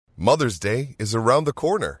Mother's Day is around the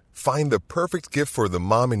corner. Find the perfect gift for the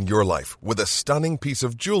mom in your life with a stunning piece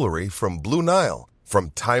of jewelry from Blue Nile.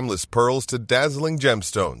 From timeless pearls to dazzling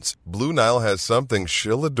gemstones, Blue Nile has something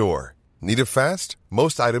she'll adore. Need it fast?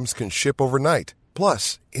 Most items can ship overnight.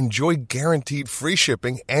 Plus, enjoy guaranteed free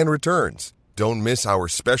shipping and returns. Don't miss our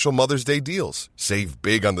special Mother's Day deals. Save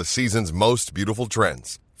big on the season's most beautiful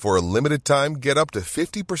trends. For a limited time, get up to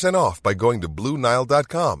 50% off by going to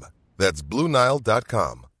BlueNile.com. That's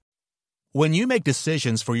BlueNile.com. When you make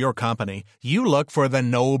decisions for your company, you look for the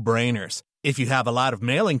no-brainers. If you have a lot of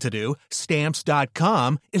mailing to do,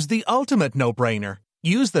 Stamps.com is the ultimate no-brainer.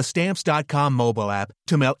 Use the Stamps.com mobile app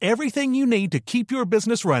to mail everything you need to keep your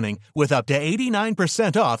business running with up to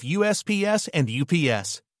 89% off USPS and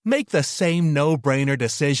UPS. Make the same no-brainer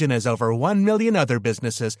decision as over 1 million other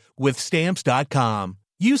businesses with Stamps.com.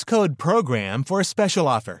 Use code PROGRAM for a special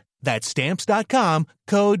offer. That's Stamps.com,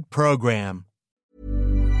 code PROGRAM.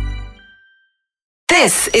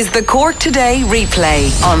 This is the Cork Today replay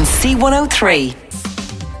on C103.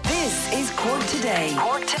 This is Cork Today.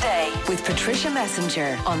 Cork Today with Patricia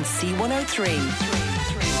Messenger on C103.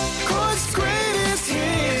 Cork's greatest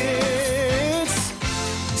hits,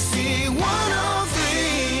 C103.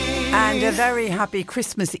 And a very happy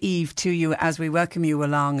Christmas Eve to you as we welcome you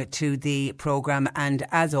along to the programme. And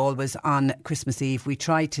as always on Christmas Eve, we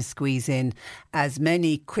try to squeeze in as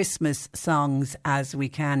many Christmas songs as we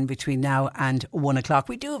can between now and 1 o'clock.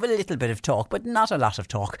 We do have a little bit of talk, but not a lot of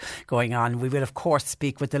talk going on. We will, of course,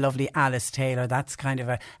 speak with the lovely Alice Taylor. That's kind of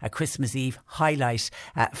a Christmas Eve highlight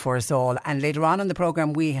for us all. And later on in the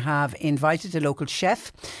programme, we have invited a local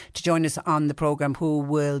chef to join us on the programme who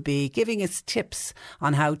will be giving us tips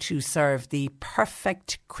on how to serve the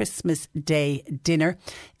perfect Christmas Day dinner.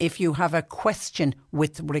 If you have a question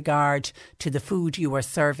with regard to the food you are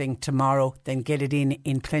serving tomorrow, then get it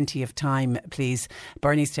in plenty of time, please.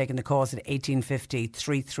 Bernie's taking the calls at 1850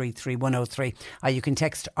 333 103. Or you can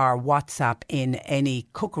text our WhatsApp in any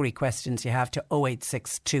cookery questions you have to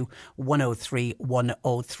 0862 103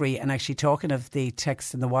 103. And actually, talking of the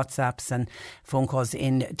texts and the WhatsApps and phone calls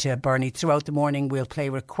in to Bernie, throughout the morning we'll play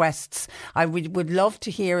requests. I would love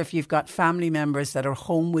to hear if you've got family members that are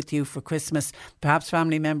home with you for Christmas, perhaps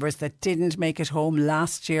family members that didn't make it home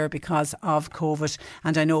last year because of COVID.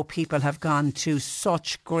 And I know people have gone to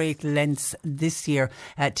such great lengths this year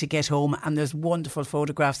to get home, and there's wonderful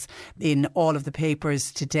photographs in all of the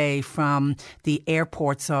papers today from the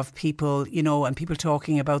airports of people, you know, and people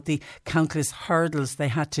talking about the countless hurdles they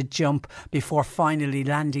had to jump before finally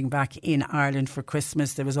landing back in Ireland for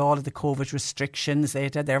Christmas. There was all of the COVID restrictions. They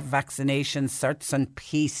had their vaccination certs and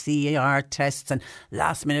PCR tests and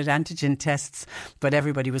last minute antigen tests, but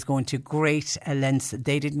everybody was going to great lengths.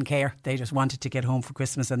 They didn't care. They just wanted to get home for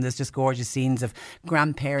Christmas, and there's just gorgeous scenes of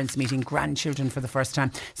grandparents meeting grandchildren for the first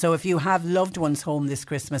time. So if you have loved ones home this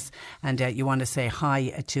Christmas and you want to say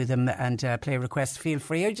hi to them and play a request, feel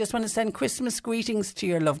free. Or you just want to send Christmas greetings to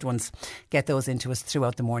your loved ones, get those into us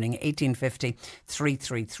throughout the morning. 1850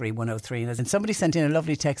 333 103. And somebody sent in a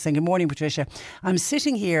lovely text saying, good morning, Patricia. I'm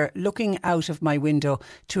sitting here looking out of my window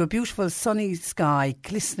to a beautiful sunny sky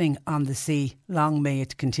glistening on the sea. Long may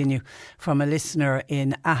it continue. From a listener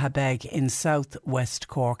in Ahabeg in southwest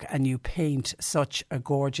Cork, and you paint such a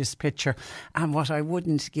gorgeous picture. And what I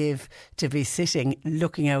wouldn't give to be sitting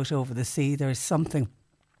looking out over the sea, there's something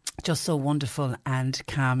just so wonderful and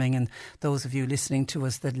calming. And those of you listening to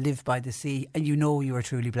us that live by the sea, and you know you are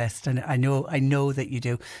truly blessed, and I know that you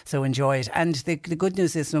do, so enjoy it. And the good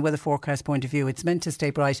news is, from a weather forecast point of view, it's meant to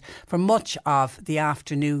stay bright for much of the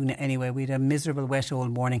afternoon anyway. We had a miserable wet all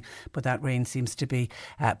morning, but that rain seems to be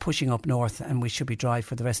pushing up north, and we should be dry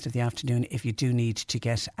for the rest of the afternoon if you do need to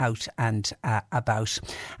get out and about.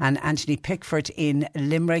 And Anthony Pickford in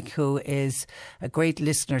Limerick, who is a great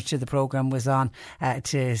listener to the programme, was on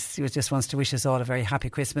he just wants to wish us all a very happy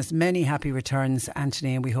Christmas. Many happy returns,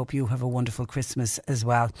 Anthony, and we hope you have a wonderful Christmas as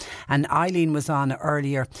well. And Eileen was on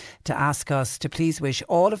earlier to ask us to please wish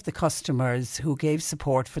all of the customers who gave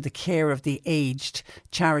support for the Care of the Aged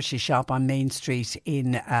charity shop on Main Street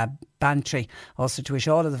in Bantry. Also to wish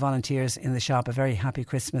all of the volunteers in the shop a very happy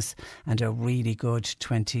Christmas and a really good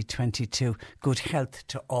 2022. Good health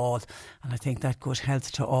to all. And I think that good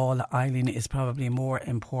health to all, Eileen, is probably more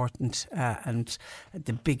important and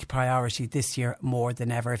the big priority this year more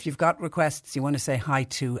than ever. If you've got requests, you want to say hi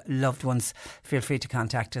to loved ones, feel free to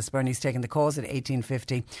contact us. Bernie's taking the calls at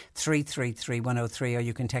 1850 333 103, or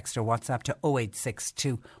you can text or WhatsApp to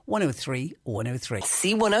 0862 103 103.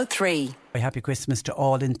 C103. Very happy Christmas to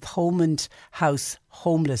all in Thomond House,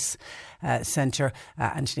 Homeless Centre.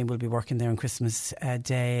 Anthony will be working there on Christmas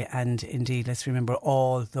Day, and indeed let's remember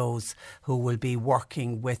all those who will be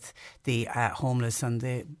working with the homeless and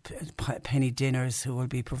the penny dinners, who will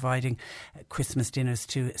be providing Christmas dinners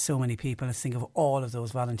to so many people. Let's think of all of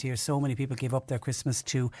those volunteers. So many people give up their Christmas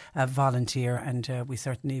to volunteer, and we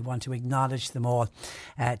certainly want to acknowledge them all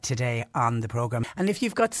today on the programme. And if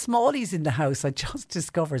you've got smallies in the house, I just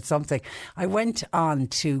discovered something. I went on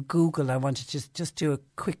to Google. I wanted to just do a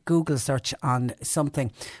quick Google search on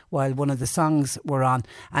something while one of the songs were on,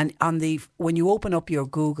 and when you open up your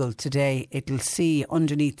Google today, it'll see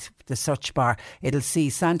underneath the search bar, it'll see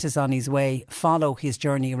Santa's on his way, follow his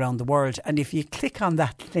journey around the world. And if you click on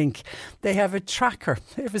that link, they have a tracker.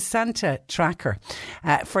 They have a Santa tracker.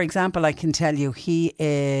 For example, I can tell you he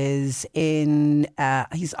is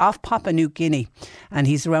he's off Papua New Guinea, and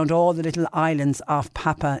he's around all the little islands off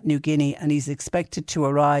Papua New Guinea, and he's expected to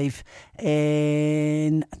arrive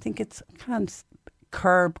in, I think it's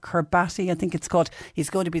Kiribati, I think it's called. He's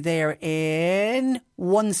going to be there in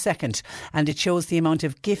 1 second, and it shows the amount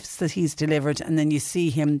of gifts that he's delivered, and then you see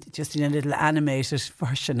him just in a little animated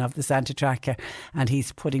version of the Santa tracker, and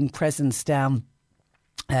he's putting presents down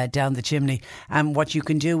the chimney. And what you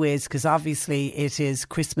can do is, because obviously it is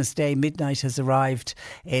Christmas Day, midnight has arrived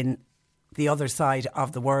in the other side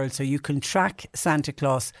of the world, so you can track Santa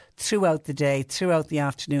Claus throughout the day, throughout the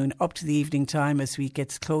afternoon, up to the evening time, as he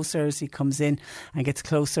gets closer, as he comes in and gets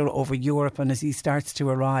closer over Europe, and as he starts to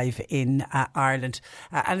arrive in Ireland.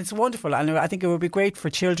 And it's wonderful, and I think it would be great for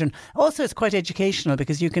children. Also, it's quite educational,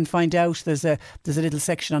 because you can find out, there's a little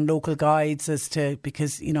section on local guides as to,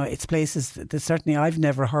 because it's places that certainly I've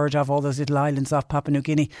never heard of, all those little islands off Papua New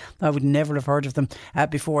Guinea. I would never have heard of them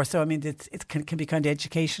before. So I mean, it can be kind of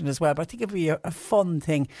educational as well, but I think it'd be a fun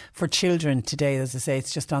thing for children today. As I say,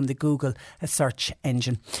 it's just on the Google search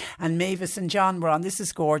engine. And Mavis and John were on. This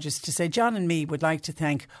is gorgeous to say. John and me would like to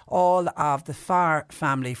thank all of the Farr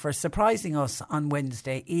family for surprising us on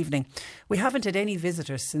Wednesday evening. We haven't had any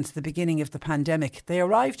visitors since the beginning of the pandemic. They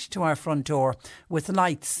arrived to our front door with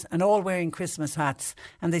lights and all wearing Christmas hats,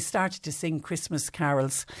 and they started to sing Christmas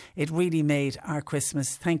carols. It really made our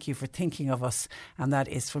Christmas. Thank you for thinking of us. And that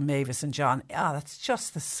is from Mavis and John. That's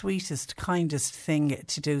just the sweetest, kindest thing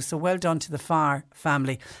to do. So well done to the Farr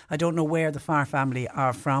family. I don't know where the Farr family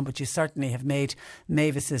are from, but you certainly have made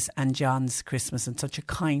Mavis's and John's Christmas, and such a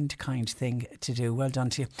kind thing to do. Well done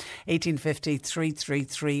to you. 1850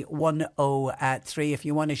 333 103. If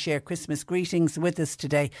you want to share Christmas greetings with us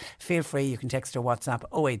today, feel free. You can text or WhatsApp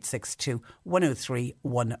 0862 103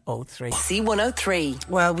 103. C103.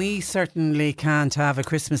 Well, we certainly can't have a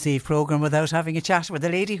Christmas Eve programme without having a chat with a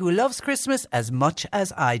lady who loves Christmas as much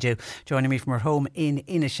as I do. Joining me from her home in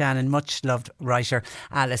Inishannon, much loved writer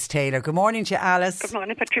Alice Taylor. Good morning to you, Alice. Good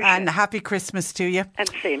morning, Patricia. And happy Christmas to you. And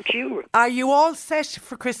same to you. Are you all set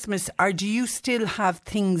for Christmas, or do you still have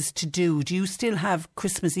things to do? Do you still have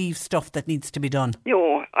Christmas Eve stuff that needs to be done?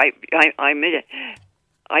 No, I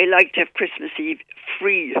like to have Christmas Eve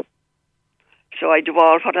free. So I do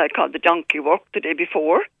all what I call the donkey work the day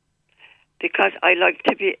before, because I like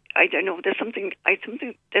to be, I don't know, there's something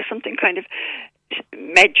kind of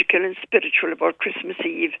magical and spiritual about Christmas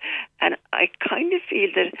Eve, and I kind of feel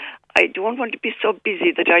that I don't want to be so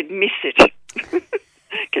busy that I'd miss it.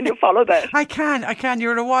 Can you follow that? I can.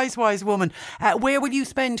 You're a wise woman. Where will you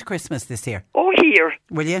spend Christmas this year? Oh, here.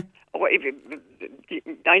 Will you? Oh,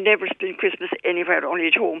 I never spend Christmas anywhere, only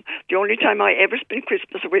at home. The only time I ever spent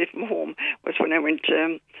Christmas away from home was when I went,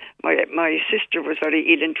 my sister was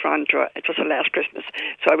very ill in Toronto. It was her last Christmas.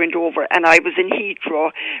 So I went over, and I was in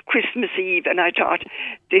Heathrow Christmas Eve, and I thought,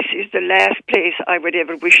 this is the last place I would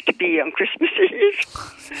ever wish to be on Christmas Eve.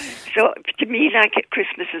 So to me, like,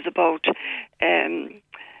 Christmas is about,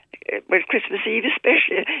 Christmas Eve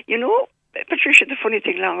especially, Patricia, the funny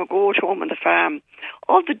thing, long ago at home on the farm,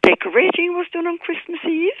 all the decorating was done on Christmas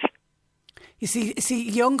Eve. You see,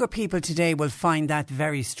 younger people today will find that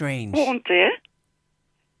very strange. Won't they?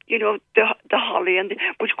 The holly,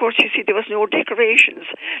 but of course, you see, there was no decorations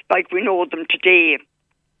like we know them today.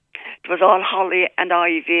 It was all holly and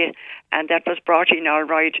ivy, and that was brought in all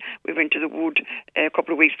right. We went to the wood a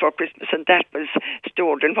couple of weeks before Christmas, and that was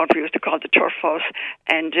stored in what we used to call the turf house.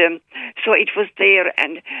 And so it was there,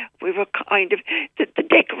 and we were kind of, the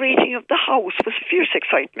decorating of the house was fierce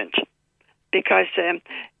excitement, because, that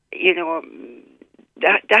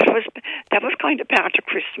was kind of part of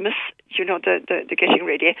Christmas, the getting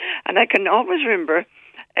ready. And I can always remember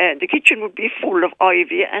the kitchen would be full of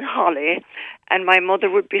ivy and holly, and my mother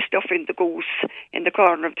would be stuffing the goose in the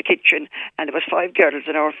corner of the kitchen, and there was 5 girls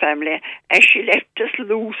in our family, and she left us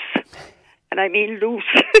loose. And I mean loose.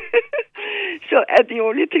 So the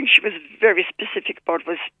only thing she was very specific about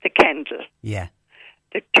was the candle. Yeah.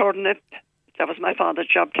 The turnip, that was my father's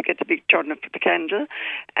job to get the big turnip for the candle.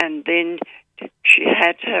 And then she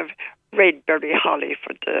had to have red berry holly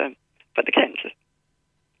for the candle.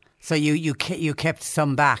 So you kept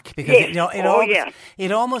some back because Yes.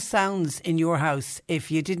 it almost sounds in your house,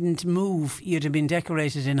 if you didn't move, you'd have been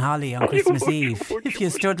decorated in holly on Christmas Eve if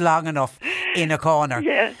you stood long enough in a corner.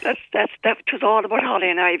 Yeah, that was all about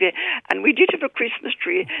holly and ivy. And we did have a Christmas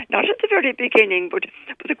tree, not at the very beginning, but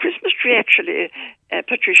the Christmas tree actually,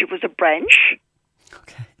 Patricia, was a branch.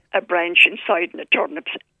 Okay. A branch inside and the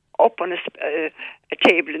turnips up on a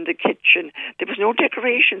table in the kitchen. There was no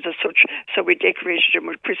decorations as such, so we decorated them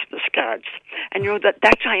with Christmas cards. And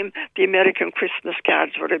that time the American Christmas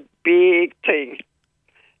cards were a big thing.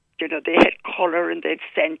 They had colour and they had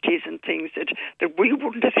scenties and things that we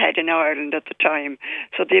wouldn't have had in Ireland at the time.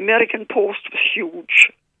 So the American post was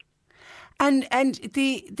huge. And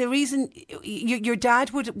the reason your dad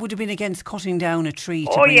would have been against cutting down a tree.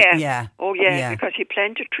 Because he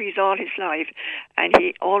planted trees all his life, and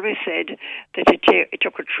he always said that it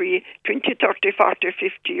took a tree 20, 30, 40,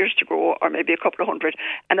 50 years to grow, or maybe a couple of hundred,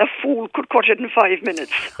 and a fool could cut it in 5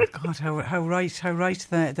 minutes. Oh God, how right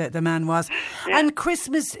the man was. Yeah. And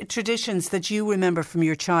Christmas traditions that you remember from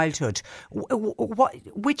your childhood,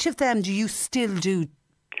 which of them do you still do?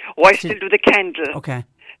 Oh, I still do the candle. Okay.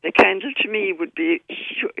 The candle to me would be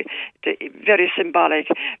very symbolic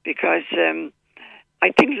because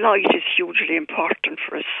I think light is hugely important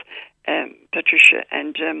for us, Patricia,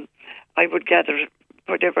 and I would gather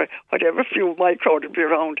whatever few of my crowd would be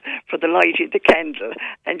around for the lighting the candle.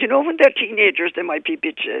 And when they're teenagers, they might be a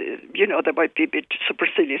bit,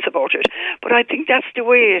 supercilious about it. But I think that's the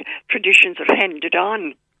way traditions are handed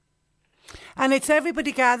on. And it's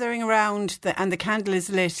everybody gathering around, and the candle is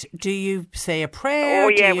lit. Do you say a prayer? Oh,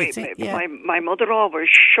 yeah. My mother always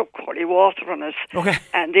shook holy water on us. Okay.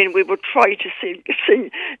 And then we would try to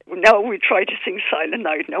sing. Now we try to sing Silent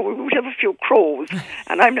Night. Now we would have a few crows.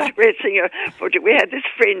 And I'm not a great singer, but we had this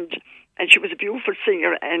friend, and she was a beautiful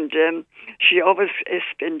singer, and she always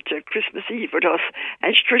spent Christmas Eve with us.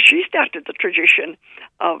 And she started the tradition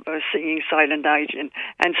of singing Silent Night,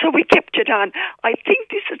 and so we kept it on. I think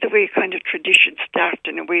this is the way kind of traditions start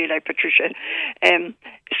in a way, like Patricia.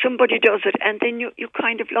 Somebody does it, and then you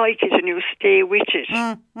kind of like it, and you stay with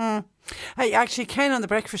it. Actually, Ken on the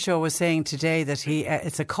Breakfast Show was saying today that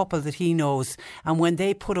it's a couple that he knows, and when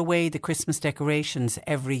they put away the Christmas decorations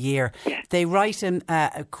every year, they write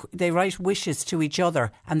wishes to each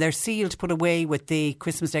other, and they're sealed, put away with the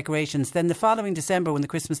Christmas decorations. Then the following December, when the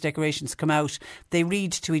Christmas decorations come out, they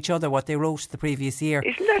read to each other what they wrote the previous year.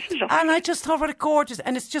 Isn't that lovely? And I just thought, what a gorgeous,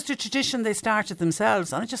 and it's just a tradition they started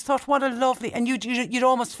themselves. And I just thought, what a lovely, and you'd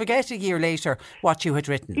almost forget a year later what you had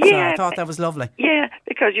written. Yeah, so I thought that was lovely. Yeah,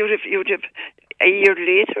 because you'd have a year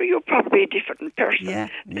later, you're probably a different person. Yeah.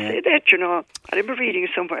 Say that, I remember reading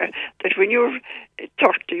somewhere that when you're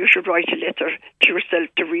 30, you should write a letter to yourself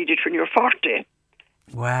to read it when you're 40.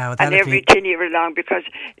 Wow. And every 10 years along, because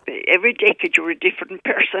every decade you're a different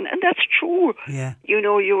person, and that's true. Yeah.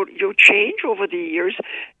 You change over the years,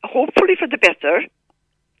 hopefully for the better.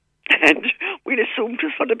 And we'll assume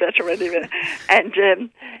just for the better anyway. And,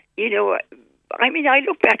 I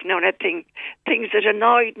look back now and I think things that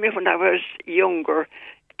annoyed me when I was younger,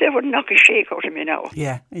 they would knock a shake out of me now.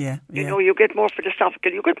 Yeah. You get more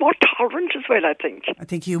philosophical, you get more tolerant as well, I think. I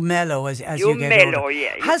think you mellow as you get older.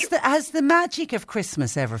 Yeah. Has the magic of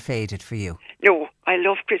Christmas ever faded for you? No, I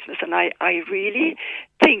love Christmas, and I really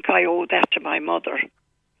think I owe that to my mother.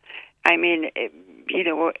 I mean,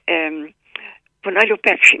 when I look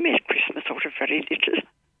back, she made Christmas out of very little.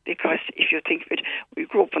 Because if you think of it, we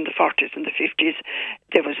grew up in the 40s and the 50s.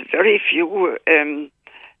 There was very few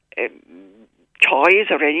toys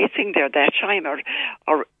or anything there that time,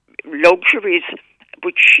 or luxuries.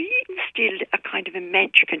 But she instilled a kind of a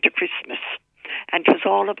magic into Christmas, and it was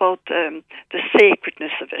all about the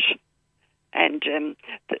sacredness of it, and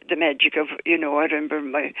the magic of I remember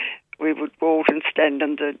we would go out and stand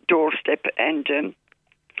on the doorstep and.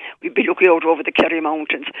 We'd be looking out over the Kerry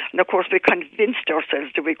Mountains, and of course we convinced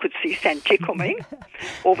ourselves that we could see Santa coming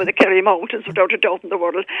over the Kerry Mountains without a doubt in the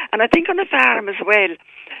world. And I think on the farm as well.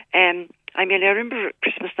 I remember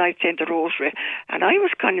Christmas night saying the Rosary, and I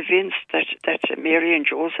was convinced that Mary and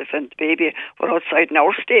Joseph and the baby were outside in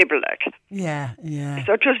our stable, like. Yeah.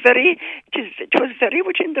 So it was very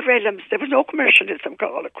within the realms. There was no commercialism,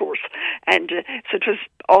 of course, and so it was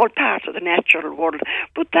all part of the natural world.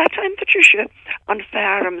 But that time, Patricia, on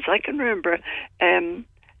farms, I can remember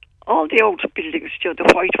all the old buildings, the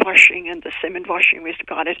whitewashing and the cement washing, we used to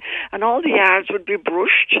call it, and all the yards would be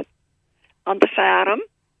brushed. on the farm.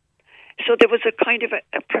 So there was a kind of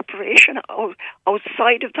a preparation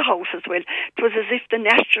outside of the house as well. It was as if the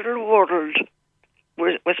natural world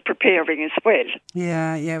was preparing as well.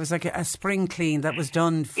 Yeah, it was like a spring clean that was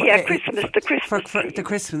done for the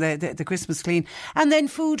Christmas clean. And then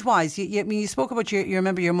food-wise, you spoke about you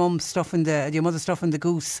remember your mum stuffing your mother stuffing the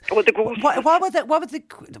goose. Oh, the goose. What were the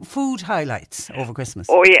food highlights over Christmas?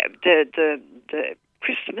 Oh yeah, the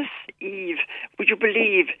Christmas Eve. Would you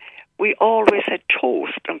believe we always had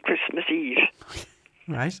toast on Christmas Eve?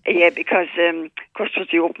 Right. Yeah, because of course it was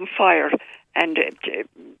the open fire. And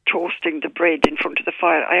toasting the bread in front of the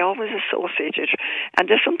fire, I always associated. And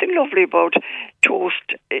there's something lovely about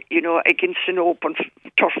toast, against an open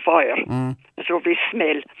turf fire. There's a lovely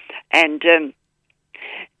smell. And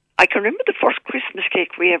I can remember the first Christmas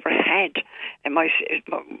cake we ever had. And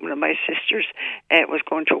one of my sisters was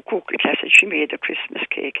going to a cooking class, and she made a Christmas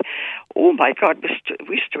cake. Oh my God,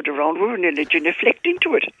 we stood around, we were nearly genuflecting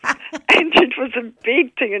to it. And it was a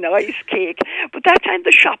big thing, an ice cake. But that time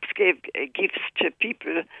the shops gave gifts to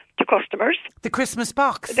people, to customers. The Christmas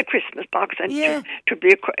box. The Christmas box. And yeah. to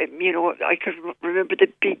be, I can remember the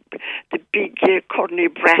big Courtney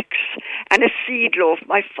Bracks and a seed loaf.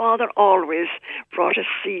 My father always brought a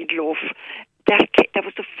seed loaf. That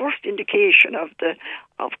was the first indication of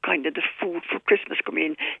kind of the food for Christmas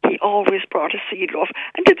coming in. He always brought a seed loaf,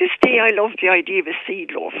 and to this day I love the idea of a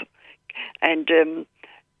seed loaf. And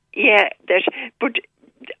but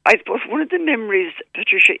I suppose one of the memories,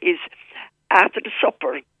 Patricia, is after the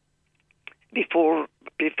supper, between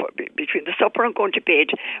the supper and going to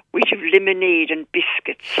bed, we'd have lemonade and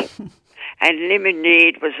biscuits. And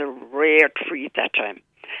lemonade was a rare treat that time.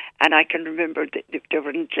 And I can remember they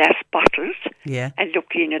were in glass bottles, and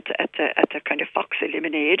looking at the kind of foxy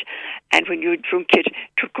lemonade. And when you drink it,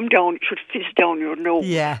 it would come down, it would fizz down your nose.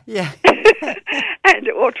 Yeah. And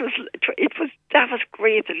that was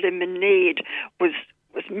great. The lemonade was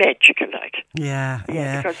magical, like. Yeah.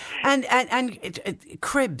 And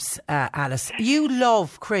cribs, Alice. You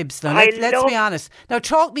love cribs. Now, let's be honest. Now,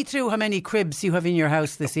 talk me through how many cribs you have in your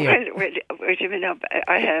house this year. Well, wait a minute.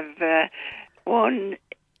 I have 1,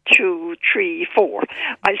 2, 3, 4.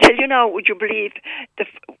 I'll tell you now, would you believe, at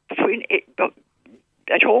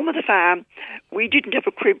home at the farm, we didn't have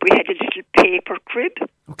a crib, we had a little paper crib.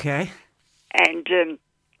 Okay. And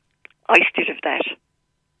I still have that.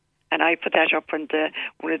 And I put that up on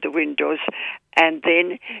one of the windows. And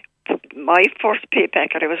then my first pay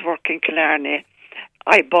packet, I was working in Killarney,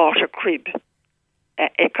 I bought a crib.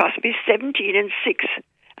 It cost me 17 and 6.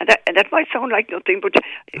 And that might sound like nothing, but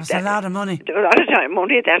that's a lot of money. There was a lot of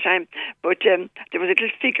money at that time, but there was little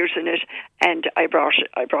figures in it, and I brought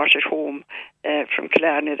it home from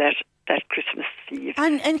Killarney that Christmas Eve.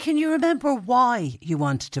 And can you remember why you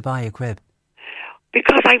wanted to buy a crib?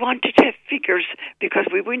 Because I wanted to have figures. Because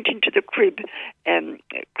we went into the crib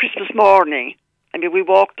Christmas morning. I mean, we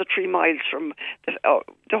walked the 3 miles from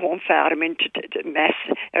the home farm into the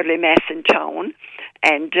early mass in town,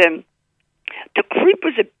 and the crib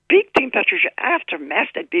was a big thing, Patricia. After Mass,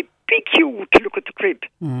 there'd be a big queue to look at the crib.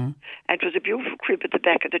 And it was a beautiful crib at the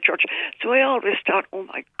back of the church. So I always thought, oh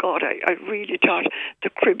my God, I really thought the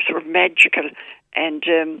cribs were magical. And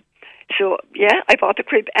so, I bought the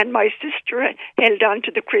crib. And my sister held on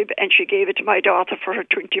to the crib, and she gave it to my daughter for her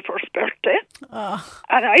 21st birthday. And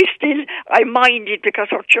I mind it because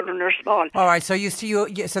her children are small. All right, so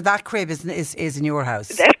so that crib is in your house?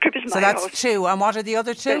 That crib is my house. So that's 2. And what are the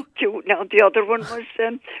other 2? That's 2. Now, the other one was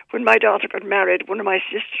when my daughter got married, one of my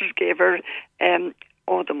sisters gave her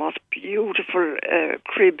the most beautiful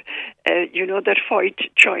crib. You know that white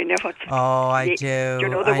china? I do. You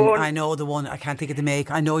know the one? I know the one. I can't think of the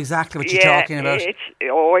make. I know exactly what you're talking about.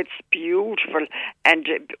 It's beautiful. And,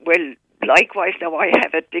 likewise, now I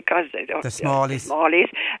have it because the smallies,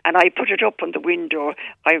 and I put it up on the window.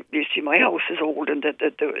 You see, my house is old, and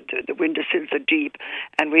the window sills are deep,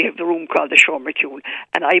 and we have the room called the Sean McCune,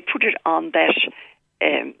 and I put it on that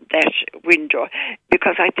window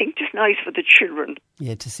because I think it's nice for the children.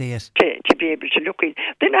 Yeah, to see it, to be able to look in.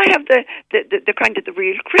 Then I have the kind of the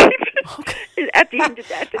real crib at the end of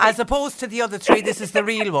that. As opposed to the other 3, this is the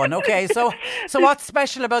real one. Okay, so what's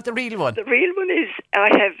special about the real one? The real one is I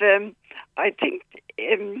have. I think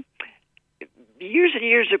years and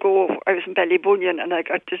years ago, I was in Ballybunion, and I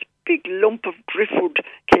got this big lump of driftwood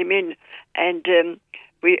came in, and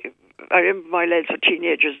I remember my lads were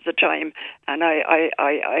teenagers at the time, and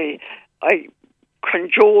I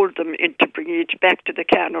cajoled them into bringing it back to the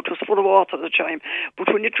can. It was full of water at the time,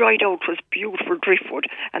 but when it dried out, it was beautiful driftwood,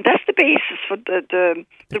 and that's the basis for the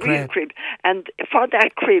real crib. And for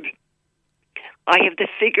that crib, I have the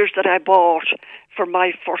figures that I bought for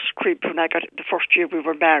my first crib when I got it the first year we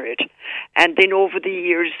were married. And then over the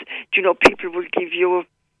years, people will give you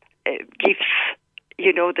gifts,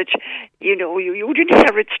 that, you'd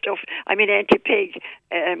inherit stuff. I mean, Auntie Peg,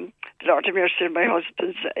 Lord of Mercy, my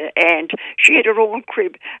husband's aunt, she had her own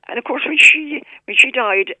crib. And of course, when she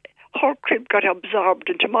died, her crib got absorbed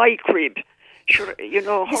into my crib. Sure,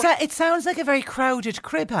 it sounds like a very crowded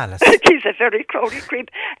crib, Alice. It is a very crowded crib,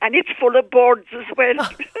 and it's full of birds as well.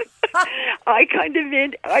 I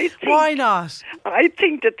think. Why not? I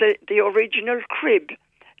think that the original crib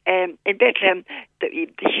in Bethlehem, the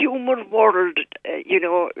human world,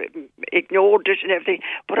 ignored it and everything,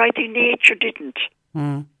 but I think nature didn't.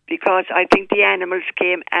 Because I think the animals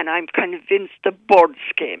came, and I'm convinced the birds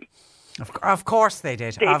came. Of course they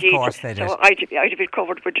did. Course they did. So I'd have it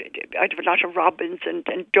covered with. I'd have a lot of robins and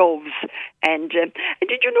doves. And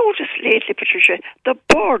did you notice lately, Patricia, the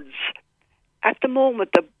birds? At the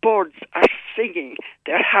moment, the birds are singing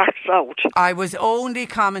their hearts out. I was only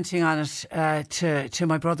commenting on it to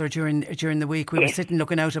my brother during the week. We were sitting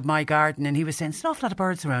looking out of my garden, and he was saying, "There's an awful lot of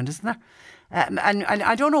birds around, isn't there?" And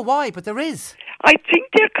I don't know why, but there is. I think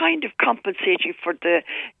they're kind of compensating for the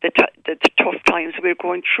tough times we're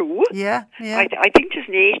going through. Yeah. I think it's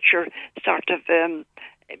nature sort of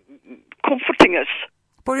comforting us.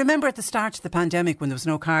 But remember at the start of the pandemic when there was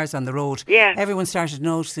no cars on the road, everyone started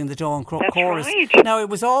noticing the dawn chorus. Right. Now, it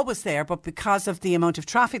was always there, but because of the amount of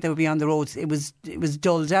traffic that would be on the roads, it was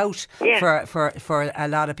dulled out for a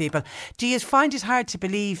lot of people. Do you find it hard to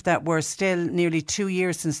believe that we're still nearly 2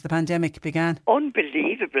 years since the pandemic began?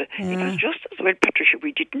 Unbelievable. Yeah. It was just as well, Patricia,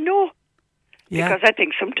 we didn't know. Yeah. Because I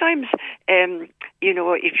think sometimes, if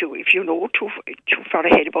you know too far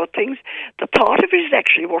ahead about things, the thought of it is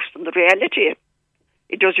actually worse than the reality.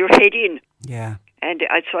 It does your head in. Yeah. And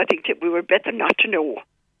so I think that we were better not to know.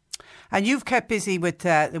 And you've kept busy with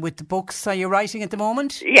the books. Are you writing at the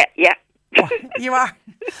moment? Yeah. You are?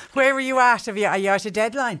 Where are you at? Are you at a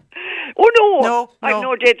deadline? Oh, No. I've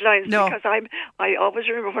no deadlines because I always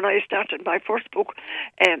remember when I started my first book,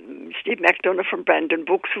 Steve McDonough from Brandon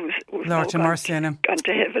Books, who's Lord have mercy on him, gone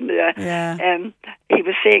to heaven. He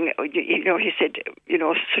was saying, he said,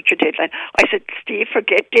 such a deadline. I said, Steve,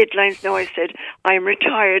 forget deadlines now. I said, I'm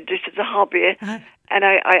retired. This is a hobby, and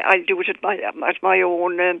I'll do it at my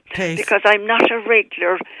own pace because I'm not a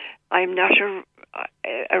regular. I'm not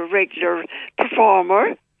a regular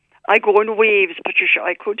performer. I go in waves, Patricia.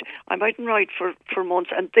 I mightn't write for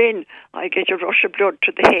months, and then I get a rush of blood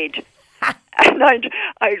to the head. And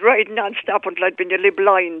I'd write non-stop until I'd been nearly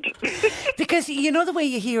blind. Because you know the way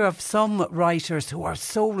you hear of some writers who are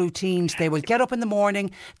so routine, they will get up in the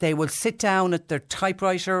morning, they will sit down at their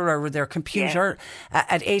typewriter or their computer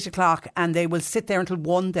at 8 o'clock, and they will sit there until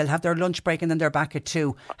 1, they'll have their lunch break, and then they're back at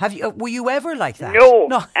 2. Were you ever like that? No.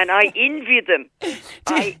 And I envy them.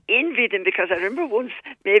 I envy them because I remember once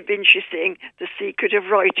Maeve Binchy saying the secret of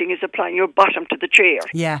writing is applying your bottom to the chair.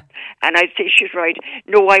 Yeah. And I'd say she's right.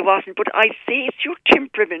 No, I wasn't, but I say it's your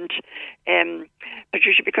temperament,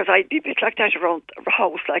 Patricia, because I'd be a bit like that around the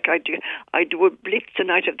house. Like I do a blitz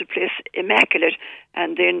and I'd have the place immaculate,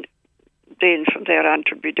 and then from there on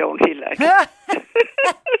to be downhill.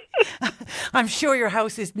 I'm sure your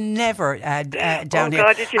house is never downhill. Oh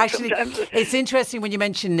God, it is. Actually, sometimes. It's interesting when you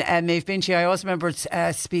mention Maeve Binchy. I also remember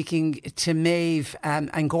speaking to Maeve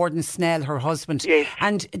and Gordon Snell, her husband. Yes.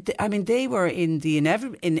 And they were in the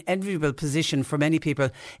inevitable position for many people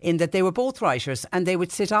in that they were both writers and they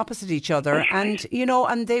would sit opposite each other. That's and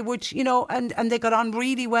right. And they would and they got on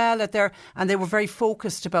really well and they were very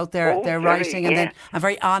focused about their writing and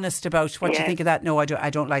very honest about what you think of that. No, I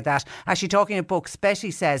don't like that. Actually, talking of books,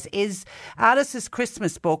 Betty says, is Alice's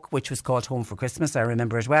Christmas book, which was called Home for Christmas, I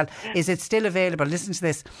remember it well, is it still available? Listen to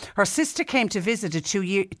this. Her sister came to visit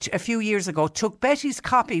a few years ago, took Betty's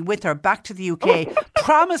copy with her back to the UK,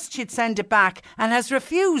 promised she'd send it back and has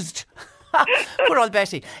refused. Poor old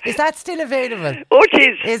Betty. Is that still available? Oh, it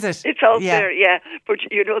is. Is it? It's out there, yeah. But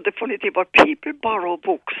the funny thing about people borrow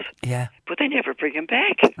books, but they never bring them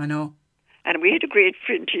back. I know. And we had a great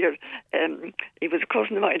friend here. He was a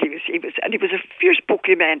cousin of mine. He was a fierce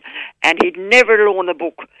booky man, and he'd never loan a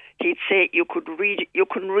book. He'd say you can read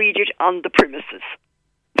it on the premises.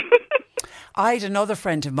 I had another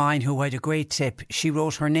friend of mine who had a great tip. She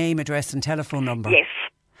wrote her name, address, and telephone number. Yes.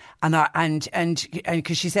 And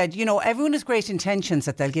because she said, everyone has great intentions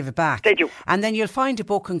that they'll give it back. They do. And then you'll find a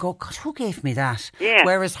book and go, God, who gave me that? Yeah.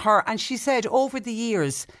 Whereas and she said over the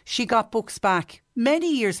years, she got books back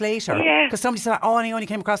many years later. Yeah. Because somebody said, I only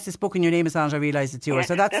came across this book and your name is on it, I realised it's yours.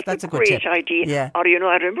 So that's a good tip. Great idea. Yeah. Or,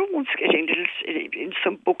 I remember once getting in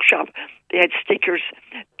some bookshop, they had stickers.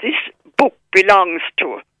 This book belongs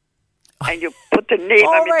to. And you put the name.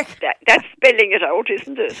 Oh, that's spelling it out,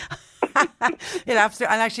 isn't it? Yeah,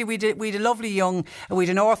 absolutely. And actually, we had a lovely we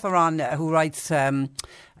had an author on who writes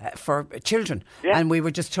for children, and we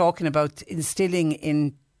were just talking about instilling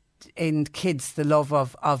in kids the love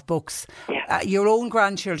of books. Yeah. Your own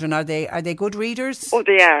grandchildren, are they good readers? Oh,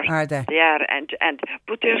 they are. Are they? They are,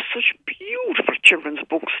 but they're such beautiful children's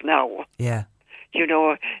books now. Yeah. You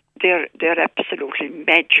know, they're absolutely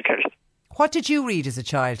magical. What did you read as a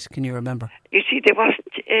child? Can you remember? You see, there wasn't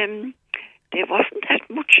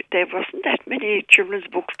that many children's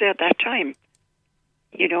books there at that time.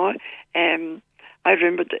 You know, I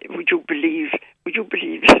remember. Would you believe,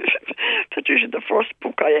 Patricia? The first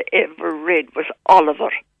book I ever read was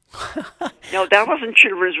Oliver. No, that wasn't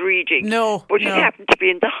children's reading. No, but it happened to be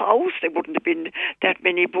in the house. There wouldn't have been that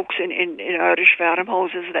many books in Irish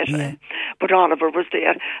farmhouses that time. But Oliver was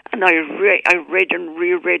there, and I read and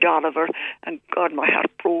reread Oliver, and God, my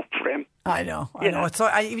heart broke for him. I know. It's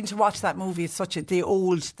so, even to watch that movie, it's such the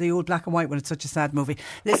old black and white one. It's such a sad movie.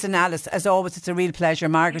 Listen, Alice, as always, it's a real pleasure.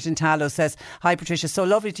 Margaret in Tallow says, "Hi, Patricia. So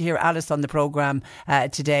lovely to hear Alice on the programme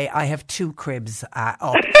today. I have 2 cribs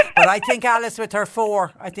up, but I think Alice with her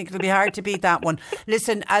 4. I think it'll be hard to beat that one.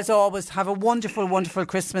 Listen, as always, have a wonderful, wonderful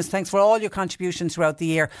Christmas. Thanks for all your contributions throughout the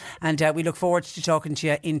year, and we look forward to talking to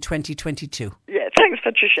you in 2022. Yeah, thanks,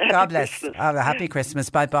 Patricia. God bless. Happy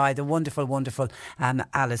Christmas. Bye bye. The wonderful, wonderful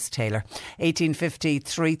Alice Taylor. 1850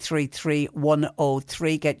 333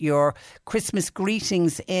 103. Get your Christmas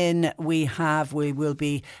greetings in. We will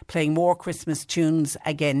be playing more Christmas tunes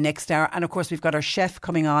again next hour. And of course, we've got our chef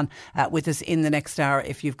coming on with us in the next hour.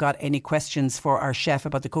 If you've got any questions for our chef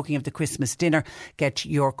about the cooking of the Christmas dinner, get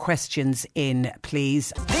your questions in,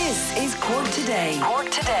 please. This is Cork Today.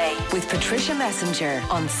 Cork Today with Patricia Messenger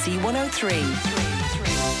on C103.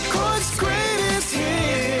 Cork's greatest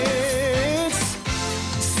hits,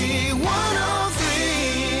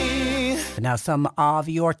 C103. Now, some of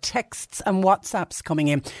your texts and WhatsApps coming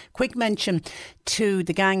in. Quick mention to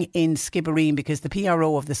the gang in Skibbereen, because the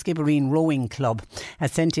PRO of the Skibbereen Rowing Club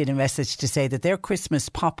has sent in a message to say that their Christmas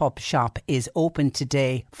pop-up shop is open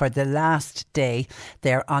today for the last day.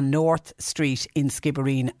 They're on North Street in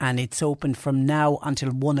Skibbereen, and it's open from now until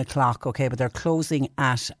 1 o'clock, okay, but they're closing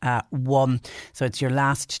at 1, so it's your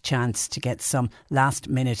last chance to get some last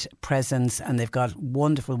minute presents, and they've got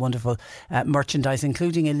wonderful merchandise,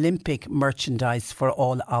 including Olympic merchandise for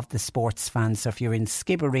all of the sports fans. So if you're in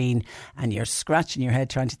Skibbereen and you're scratching your head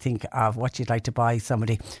trying to think of what you'd like to buy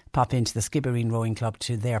somebody, pop into the Skibbereen Rowing Club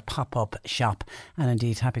to their pop-up shop. And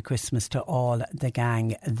indeed, happy Christmas to all the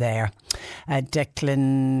gang there. Councillor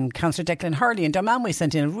Declan Hurley in Dunmanway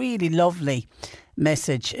sent in a really lovely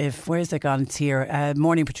message. Where's it gone? It's here.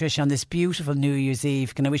 Morning, Patricia, on this beautiful New Year's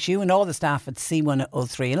Eve. Can I wish you and all the staff at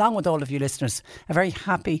C103, along with all of you listeners, a very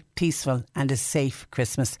happy, peaceful and a safe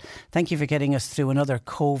Christmas. Thank you for getting us through another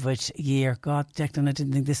COVID year. God, Declan, I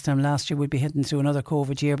didn't think this time last year we'd be heading through another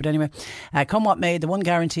COVID year. But anyway, come what may, the one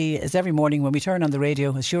guarantee is every morning when we turn on the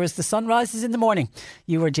radio, as sure as the sun rises in the morning,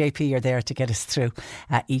 you or JP are there to get us through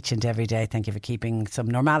each and every day. Thank you for keeping some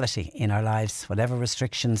normality in our lives. Whatever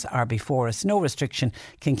restrictions are before us, no restriction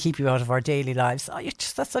can keep you out of our daily lives.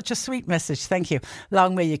 That's such a sweet message. Thank you.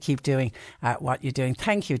 Long may you keep doing what you're doing.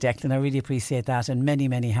 Thank you, Declan. I really appreciate that, and many,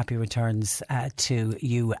 many happy returns to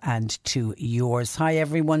you and to yours. Hi,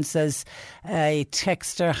 everyone, says a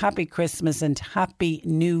texter. Happy Christmas and Happy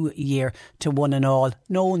New Year to one and all.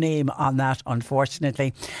 No name on that,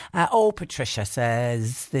 unfortunately. Patricia,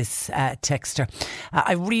 says this texter.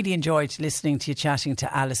 I really enjoyed listening to you chatting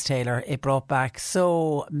to Alice Taylor. It brought back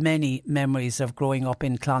so many memories of growing up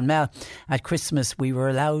in Clonmel. At Christmas we were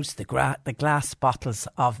allowed the glass bottles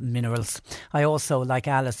of minerals. I also, like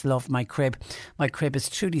Alice, love my crib. My crib is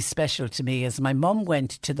truly special to me, as my mum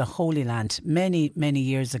went to the Holy Land many, many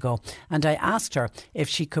years ago, and I asked her if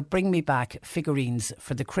she could bring me back figurines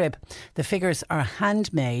for the crib. The figures are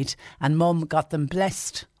handmade, and Mum got them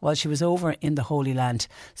blessed while she was over in the Holy Land,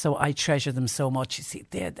 so I treasure them so much. You see,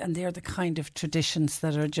 they're the kind of traditions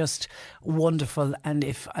that are just wonderful. And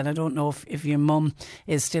I don't know if your mum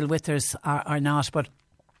is still with us or not, but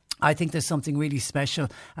I think there's something really special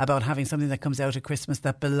about having something that comes out at Christmas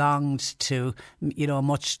that belonged to, a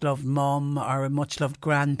much-loved mum or a much-loved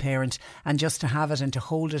grandparent, and just to have it and to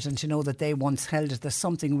hold it and to know that they once held it. There's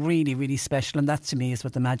something really, really special, and that to me is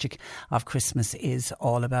what the magic of Christmas is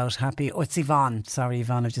all about. It's Yvonne. Sorry,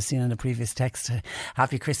 Yvonne, I've just seen in a previous text.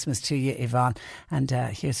 Happy Christmas to you, Yvonne. And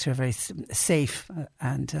here's to a very safe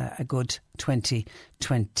and a good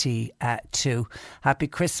 2022. Happy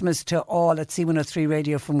Christmas to all at C103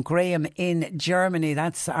 Radio from Graham in Germany.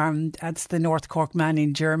 That's the North Cork man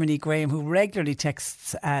in Germany, Graham, who regularly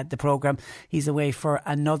texts the programme. He's away for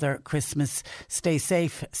another Christmas. Stay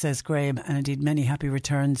safe, says Graham, and indeed many happy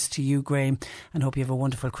returns to you, Graham, and hope you have a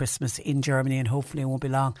wonderful Christmas in Germany, and hopefully it won't be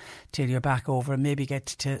long till you're back over and maybe get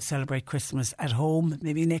to celebrate Christmas at home.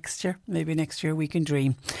 Maybe next year we can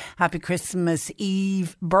dream. Happy Christmas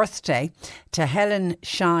Eve birthday to Helen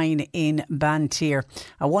Shine in Bantier,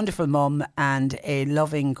 a wonderful mum and a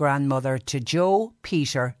loving grandmother, to Joe,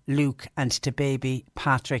 Peter, Luke and to baby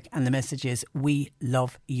Patrick. And the message is, we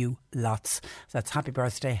love you lots. So that's happy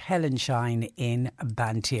birthday Helen Shine in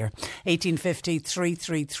Bantier. 1850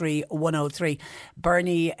 333 103.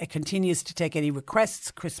 Bernie continues to take any requests,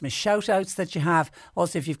 Christmas shout outs that you have.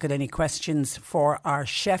 Also, if you've got any questions for our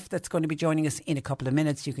chef that's going to be joining us in a couple of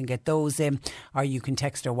minutes, you can get those in, or you can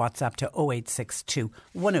text or WhatsApp to 0862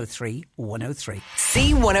 103 103.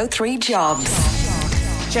 C103 Jobs.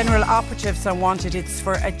 General operatives are wanted. It's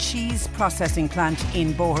for a cheese processing plant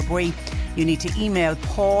in Boherbue. You need to email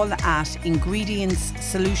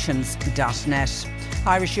paul@ingredientssolutions.net.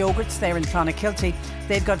 Irish Yogurts, they're in Clonakilty.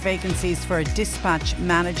 They've got vacancies for a dispatch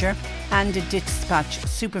manager and a dispatch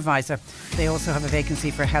supervisor. They also have a vacancy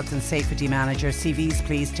for health and safety manager. CVs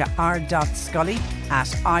please to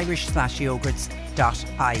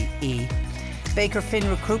r.scully@irish-yogurts.ie. Baker Finn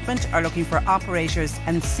Recruitment are looking for operators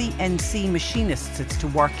and CNC machinists. It's to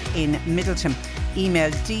work in Middleton. Email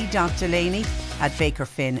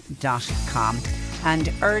d.delaney@bakerfinn.com.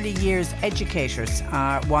 And early years educators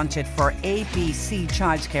are wanted for ABC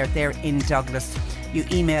childcare there in Douglas. You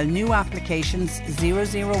email new applications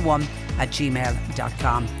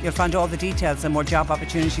 001@gmail.com. You'll find all the details and more job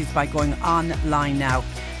opportunities by going online now.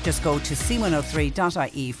 Just go to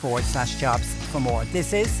c103.ie/jobs for more.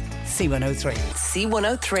 This is C103.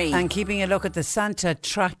 C103. And keeping a look at the Santa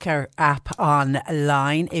Tracker app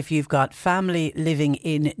online. If you've got family living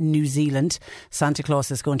in New Zealand, Santa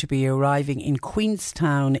Claus is going to be arriving in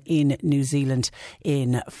Queenstown in New Zealand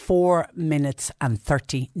in 4 minutes and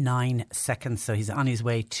 39 seconds. So he's on his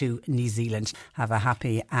way to New Zealand. Have a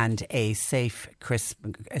happy and a safe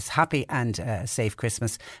Christmas. Safe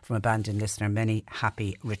Christmas from a Bandon listener. Many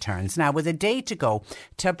happy returns. Now, with a day to go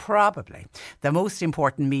to probably the most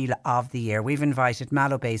important meal of the year, we've invited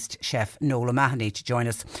Mallow-based chef Noel O'Mahony to join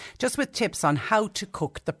us, just with tips on how to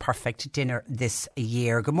cook the perfect dinner this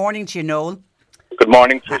year. Good morning to you, Noel. Good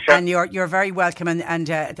morning, Tricia. And you're very welcome, and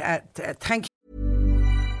thank you.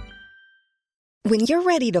 When you're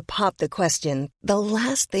ready to pop the question, the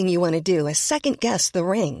last thing you want to do is second-guess the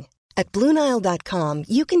ring. At BlueNile.com,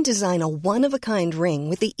 you can design a one-of-a-kind ring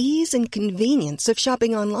with the ease and convenience of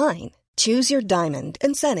shopping online. Choose your diamond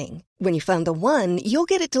and setting. When you find the one, you'll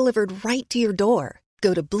get it delivered right to your door.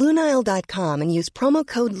 Go to BlueNile.com and use promo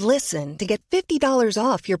code LISTEN to get $50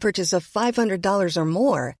 off your purchase of $500 or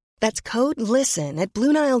more. That's code LISTEN at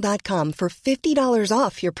BlueNile.com for $50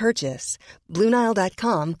 off your purchase.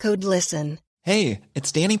 BlueNile.com, code LISTEN. Hey,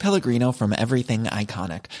 it's Danny Pellegrino from Everything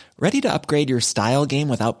Iconic. Ready to upgrade your style game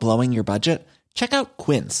without blowing your budget? Check out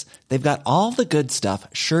Quince. They've got all the good stuff,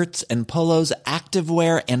 shirts and polos,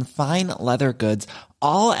 activewear, and fine leather goods,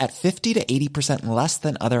 all at 50 to 80% less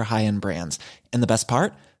than other high-end brands. And the best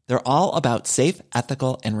part? They're all about safe,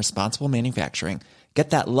 ethical, and responsible manufacturing. Get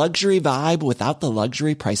that luxury vibe without the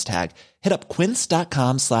luxury price tag. Hit up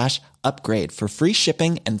quince.com/upgrade for free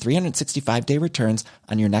shipping and 365-day returns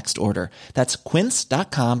on your next order. That's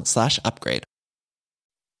quince.com/upgrade.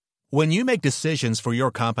 When you make decisions for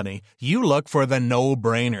your company, you look for the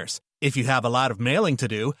no-brainers. If you have a lot of mailing to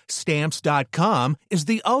do, Stamps.com is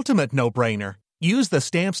the ultimate no-brainer. Use the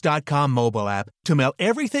Stamps.com mobile app to mail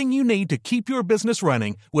everything you need to keep your business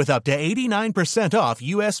running with up to 89% off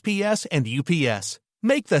USPS and UPS.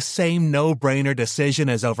 Make the same no-brainer decision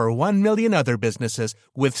as over 1 million other businesses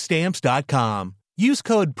with Stamps.com. Use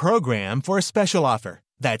code PROGRAM for a special offer.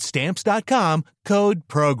 That's Stamps.com, code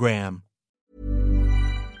PROGRAM.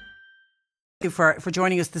 Thank you for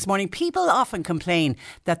joining us this morning. People often complain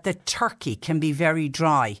that the turkey can be very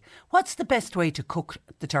dry. What's the best way to cook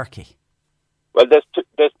the turkey? Well, there's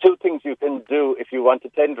two things you can do if you want to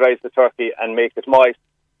tenderize the turkey and make it moist.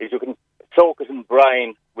 Is you can soak it in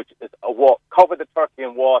brine, which is cover the turkey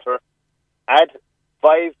in water, add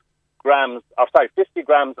 50 grams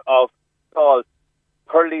of salt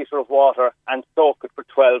per litre of water and soak it for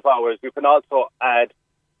 12 hours. You can also add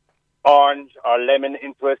orange or lemon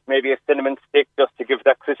into it, maybe a cinnamon stick just to give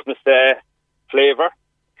that Christmas flavour.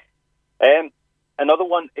 Another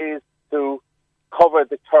one is to cover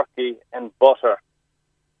the turkey in butter.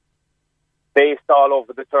 Baste all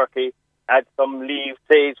over the turkey, add some leaves,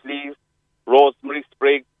 sage leaves, rosemary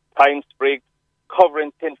sprigs, thyme sprigs, cover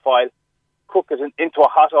in tin foil, cook it into a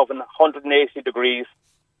hot oven, 180 degrees,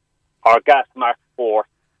 or gas mark 4,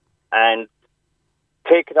 and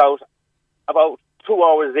take it out about 2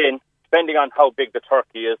 hours in, depending on how big the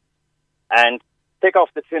turkey is, and take off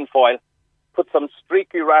the tin foil, put some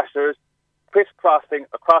streaky rashers, crisscrossing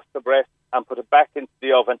across the breast, and put it back into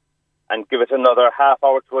the oven, and give it another half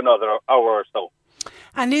hour to another hour or so.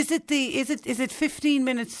 And is it 15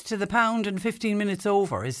 minutes to the pound and 15 minutes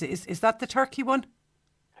over? Is that the turkey one?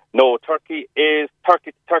 No, turkey is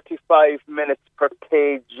 30 to 35 minutes per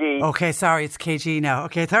kg. Okay, sorry, it's kg now.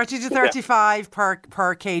 Okay, 30 to 35 per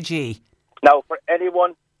kg. Now, for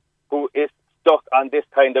anyone who is stuck on this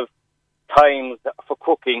kind of times for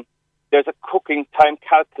cooking, there's a cooking time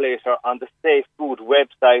calculator on the Safe Food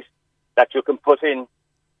website that you can put in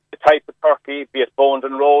the type of turkey, be it boned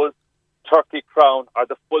and rolled, turkey crown, or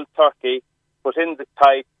the full turkey. Put in the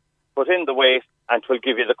type, put in the weight, and it will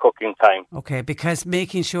give you the cooking time. Okay, because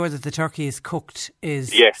making sure that the turkey is cooked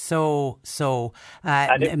is so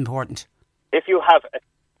important. If you have a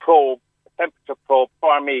temperature probe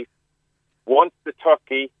for meat, once the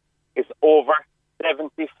turkey is over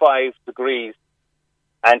 75 degrees,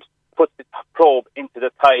 and put the probe into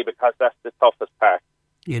the thigh, because that's the toughest part.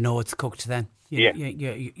 You know it's cooked then.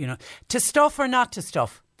 You know. To stuff or not to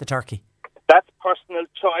stuff the turkey? That's personal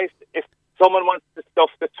choice. If someone wants to stuff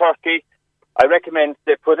the turkey, I recommend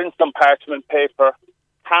they put in some parchment paper,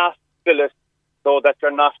 half fill it so that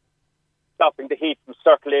you're not stopping the heat from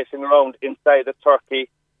circulating around inside the turkey,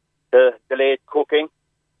 the delayed cooking.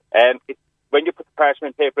 When you put the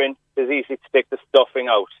parchment paper in, it's easy to take the stuffing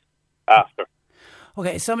out after.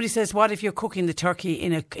 Okay, somebody says, what if you're cooking the turkey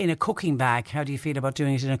in a cooking bag? How do you feel about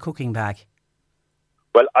doing it in a cooking bag?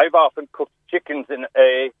 Well, I've often cooked chickens in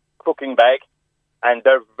a cooking bag, and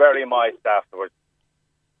they're very moist afterwards.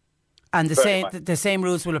 And the same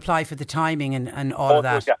rules will apply for the timing and all of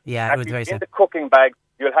that. Yeah, in the cooking bag,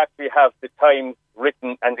 you'll actually have the time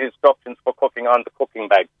written and the instructions for cooking on the cooking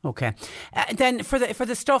bag. Okay. Then for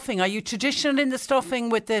the stuffing, are you traditional in the stuffing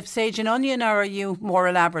with the sage and onion, or are you more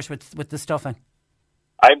elaborate with the stuffing?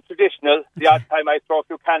 I'm traditional. The odd time I throw a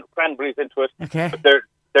few cranberries into it. Okay. But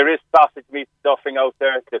there is sausage meat stuffing out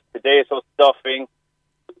there. There's potato stuffing.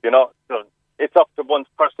 You know, so it's up to one's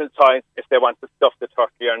personal choice if they want to stuff the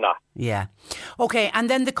turkey or not. Yeah. Okay,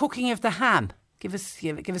 and then the cooking of the ham. Give us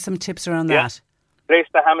some tips around that. Place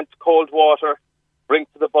the ham into cold water, bring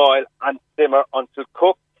to the boil, and simmer until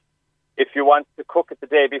cooked. If you want to cook it the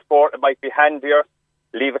day before, it might be handier.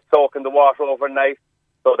 Leave it soak in the water overnight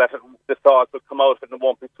so that the salt will come out and it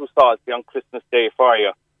won't be too salty on Christmas Day for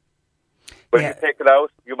you. When you take it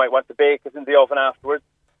out, you might want to bake it in the oven afterwards.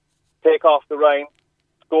 Take off the rind,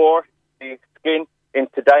 score the skin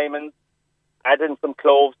into diamonds, add in some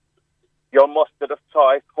cloves, your mustard of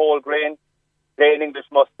choice, whole grain, plain English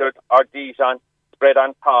mustard or Dijon, spread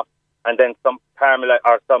on top, and then some caramel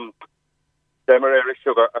or some demerara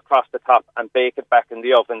sugar across the top, and bake it back in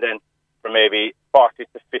the oven then for maybe 40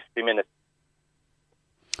 to 50 minutes.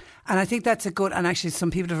 And I think that's a good, and actually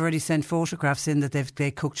some people have already sent photographs in that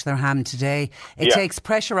they cooked their ham today. It takes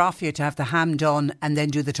pressure off you to have the ham done and then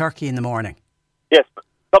do the turkey in the morning. Yes, but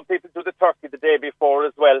some people do the turkey the day before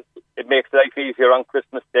as well. It makes life easier on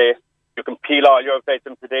Christmas Day. You can peel all your veg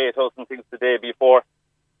and potatoes and things the day before.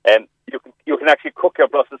 You can actually cook your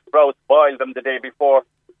Brussels sprouts, boil them the day before,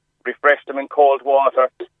 refresh them in cold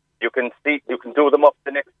water. You can do them up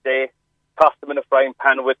the next day, toss them in a frying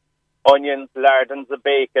pan with onions, lardons of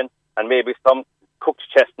bacon, and maybe some cooked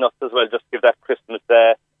chestnuts as well, just give that Christmas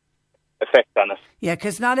effect on it. Yeah,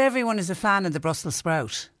 because not everyone is a fan of the Brussels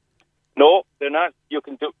sprout. No, they're not. You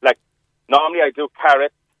can do, normally I do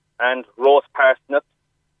carrots and roast parsnips.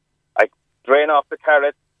 I drain off the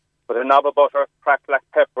carrots, put a knob of butter, crack black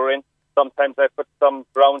pepper in. Sometimes I put some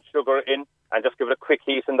brown sugar in and just give it a quick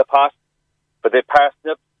heat in the pot. But the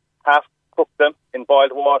parsnips, half cook them in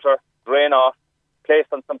boiled water, drain off, place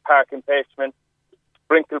on some parchment parchment,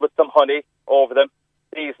 sprinkle with some honey over them,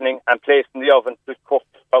 seasoning, and place in the oven to cook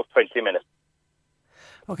about 20 minutes.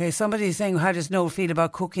 Okay, somebody is saying, how does Noel feel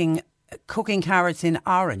about cooking carrots in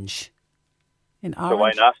orange? In orange? So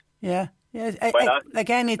why not? Yeah. Why not?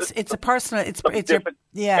 Again, it's a personal. It's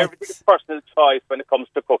everything's personal choice when it comes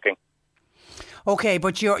to cooking. Okay,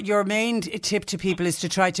 but your main tip to people is to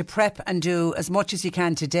try to prep and do as much as you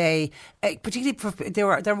can today. Particularly,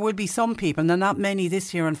 there will be some people, and there are not many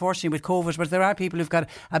this year, unfortunately, with COVID, but there are people who've got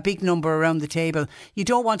a big number around the table. You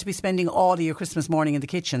don't want to be spending all of your Christmas morning in the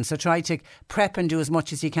kitchen, so try to prep and do as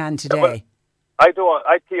much as you can today. I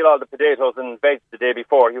peel all the potatoes and veg the day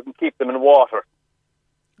before. You can keep them in water.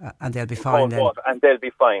 And they'll be fine then. And they'll be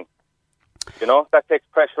fine. You know, that takes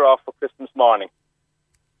pressure off for Christmas morning.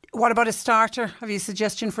 What about a starter? Have you a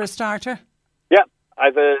suggestion for a starter? Yeah, I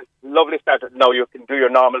have a lovely starter. Now, you can do your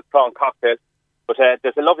normal prawn cocktail, but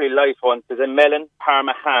there's a lovely light one. There's a melon,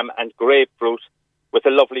 parma ham and grapefruit with a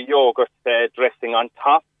lovely yoghurt dressing on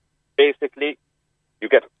top. Basically, you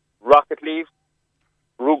get rocket leaves,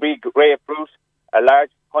 ruby grapefruit, a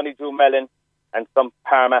large honeydew melon and some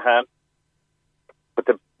parma ham. Put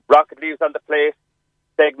the rocket leaves on the plate,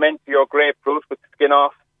 segment your grapefruit with the skin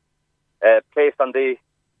off, place on the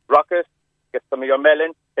rocket, get some of your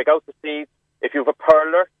melon, take out the seeds. If you have a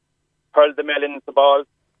pearl the melon into balls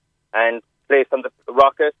and place on the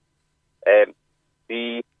rocket.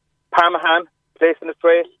 The parma ham, place in a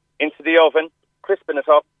tray, into the oven, crispen it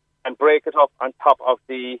up and break it up on top of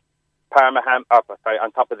the parma ham,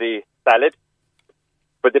 on top of the salad.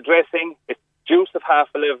 For the dressing, it's juice of half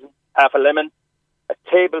a lemon, a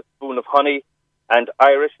tablespoon of honey, and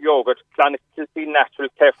Irish yogurt. Clonakilty natural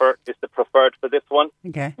kefir is the preferred for this one.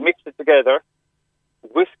 Okay. Mix it together,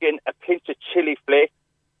 whisk in a pinch of chili flakes,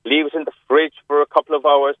 leave it in the fridge for a couple of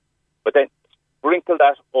hours, but then sprinkle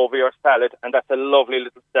that over your salad, and that's a lovely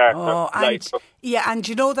little starter. Oh, and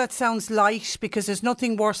you know that sounds light, because there's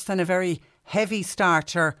nothing worse than a very heavy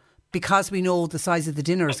starter, because we know the size of the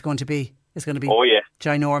dinner is going to be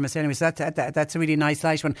ginormous anyway. So that's a really nice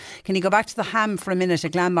light one. Can you go back to the ham for a minute, a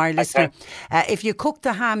Glanmire listener? If you cook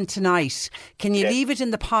the ham tonight, can you leave it in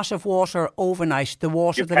the pot of water overnight, the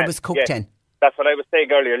water that it was cooked in? That's what I was saying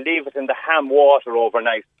earlier. Leave it in the ham water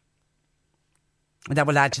overnight. That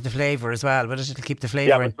will add to the flavour as well, but it'll keep the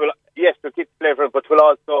flavour in. Yes, it'll keep the flavour in, but will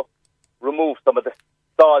also remove some of the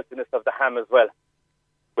saltiness of the ham as well,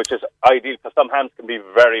 which is ideal, because some hams can be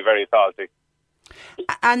very, very salty.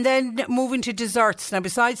 And then moving to desserts. Now,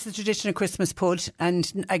 besides the traditional Christmas pud,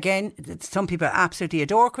 and again, some people absolutely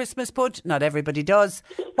adore Christmas pud, not everybody does.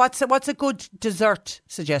 What's a good dessert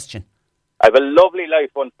suggestion? I have a lovely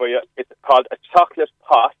light one for you. It's called a chocolate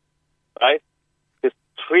pot, right? There's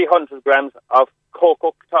 300 grams of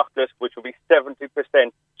cocoa chocolate, which will be 70%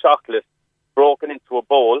 chocolate, broken into a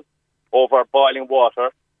bowl over boiling water.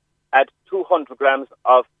 Add 200 grams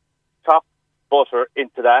of chopped butter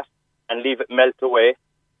into that and leave it melt away.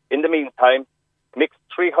 In the meantime, mix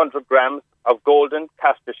 300 grams of golden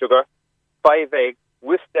caster sugar, 5 eggs,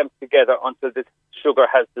 whisk them together until the sugar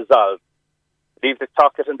has dissolved. Leave the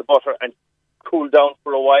chocolate and the butter and cool down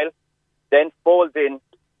for a while. Then fold in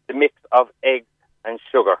the mix of eggs and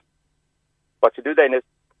sugar. What you do then is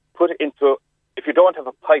put it into, if you don't have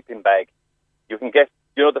a piping bag, you can get,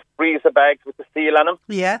 the freezer bags with the seal on them?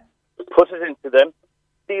 Yeah. Put it into them,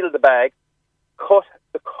 seal the bag, cut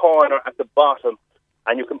the corner at the bottom,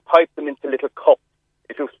 and you can pipe them into little cups.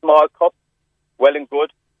 If you have small cups, well and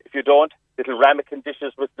good. If you don't, little ramekin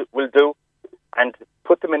dishes will do. And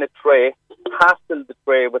put them in a tray, half-fill the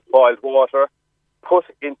tray with boiled water, put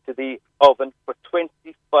into the oven for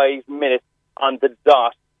 25 minutes on the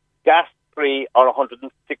dot, gas-free or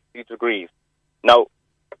 160 degrees. Now,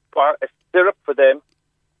 for a syrup for them,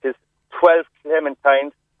 is 12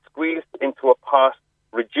 clementines squeezed into a pot,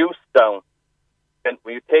 reduced down. Then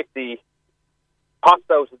when you take the pots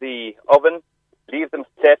out of the oven, leave them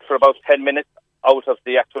set for about 10 minutes out of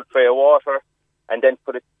the actual tray of water, and then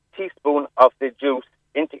put a teaspoon of the juice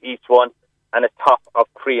into each one and a top of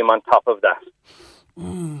cream on top of that.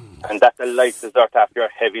 And that's a light dessert after a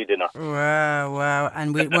heavy dinner. Wow.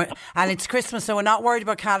 And and it's Christmas, so we're not worried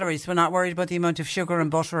about calories. We're not worried about the amount of sugar and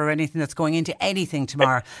butter or anything that's going into anything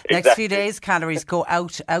tomorrow. Exactly. Next few days, calories go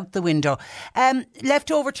out the window.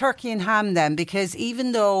 Leftover turkey and ham then, because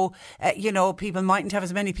even though, people mightn't have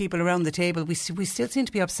as many people around the table, we still seem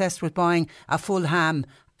to be obsessed with buying a full ham.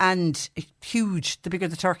 And huge, the bigger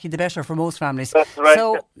the turkey, the better for most families. That's right.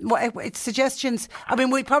 So, it's suggestions. I mean,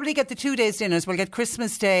 we'll probably get the 2 days dinners. We'll get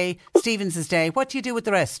Christmas Day, Stevens's Day. What do you do with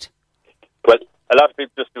the rest? Well, a lot of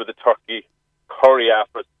people just do the turkey curry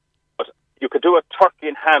afterwards. But you could do a turkey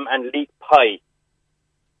and ham and leek pie.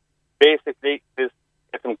 Basically, there's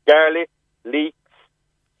some garlic, leeks,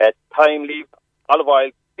 thyme leaf, olive oil,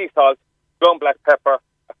 sea salt, ground black pepper,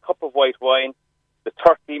 a cup of white wine, the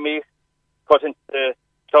turkey meat cut into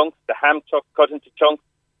chunks, the ham cut into chunks.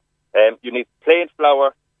 You need plain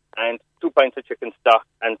flour and 2 pints of chicken stock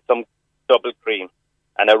and some double cream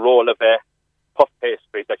and a roll of puff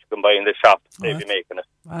pastry that you can buy in the shop. They'll be making it.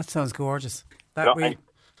 That sounds gorgeous. And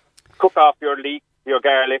cook off your leek, your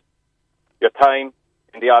garlic, your thyme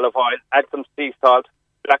in the olive oil. Add some sea salt,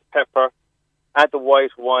 black pepper. Add the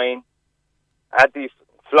white wine. Add the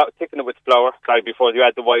thicken it with flour. Before you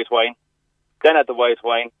add the white wine. Then add the white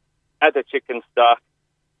wine. Add the chicken stock.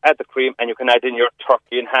 Add the cream, and you can add in your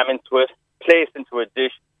turkey and ham into it. Place into a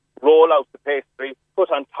dish. Roll out the pastry. Put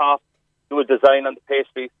on top do a design on the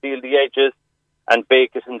pastry, seal the edges, and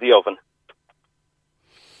bake it in the oven.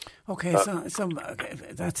 Okay, so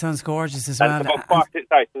that sounds gorgeous as well.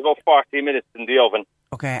 It's about 40 minutes in the oven.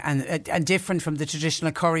 Okay, and different from the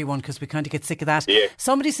traditional curry one, because we kind of get sick of that. Yeah.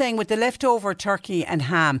 Somebody's saying with the leftover turkey and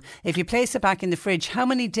ham, if you place it back in the fridge, how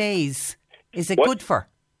many days is it good for?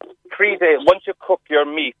 3 days. Once you cook your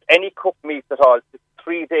meat, any cooked meat at all, it's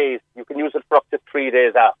 3 days. You can use it for up to 3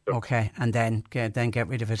 days after. Okay, and then get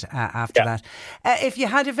rid of it after that. If you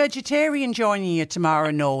had a vegetarian joining you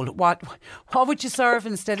tomorrow, Noel, what would you serve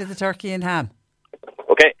instead of the turkey and ham?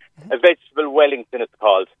 Okay, a vegetable Wellington it's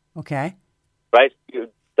called. Okay. Right, you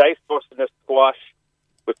dice bursting a squash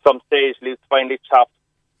with some sage leaves finely chopped,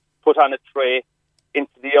 put on a tray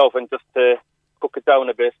into the oven just to cook it down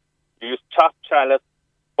a bit. You use chopped shallots,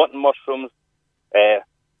 button mushrooms,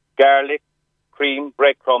 garlic, cream,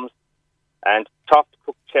 breadcrumbs, and chopped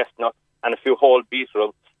cooked chestnuts, and a few whole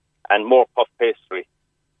beetroots, and more puff pastry.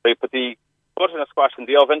 So you put the butter and squash in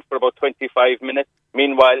the oven for about 25 minutes.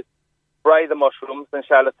 Meanwhile, fry the mushrooms and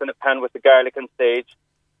shallots in a pan with the garlic and sage.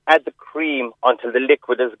 Add the cream until the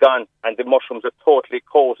liquid is gone and the mushrooms are totally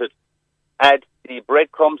coated. Add the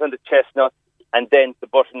breadcrumbs and the chestnuts and then the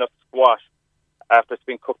butternut squash after it's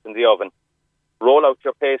been cooked in the oven. Roll out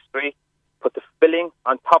your pastry, put the filling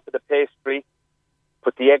on top of the pastry,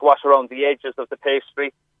 put the egg wash around the edges of the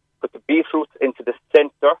pastry, put the beetroot into the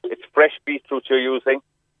centre, it's fresh beetroot you're using,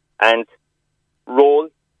 and roll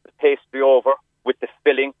the pastry over with the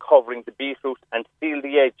filling covering the beetroot and seal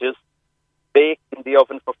the edges. Bake in the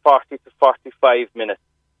oven for 40 to 45 minutes.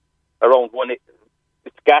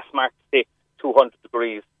 It's gas marked 200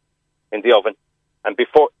 degrees in the oven. And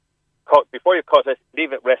before you cut it,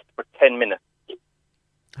 leave it rest for 10 minutes.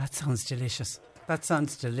 That sounds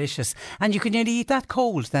delicious. And you could nearly eat that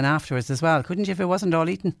cold then afterwards as well, couldn't you, if it wasn't all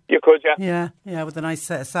eaten? You could, yeah. Yeah, with a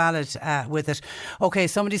nice salad with it. Okay,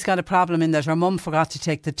 somebody's got a problem in that her mum forgot to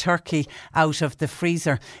take the turkey out of the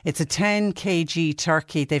freezer. It's a 10 kg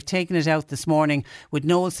turkey. They've taken it out this morning. Would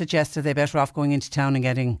Noel suggest that they're better off going into town and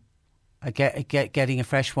getting a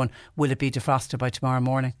fresh one? Will it be defrosted by tomorrow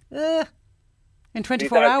morning? In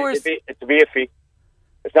 24 hours? It's a BFE.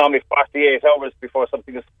 It's normally 48 hours before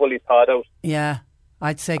something is fully thawed out. Yeah,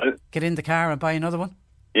 I'd say get in the car and buy another one.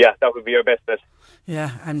 Yeah, that would be your best bet.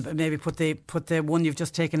 Yeah, and maybe put the one you've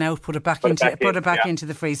just taken out, put it back into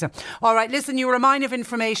the freezer. All right, listen, you were a mine of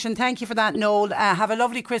information. Thank you for that, Noel. Have a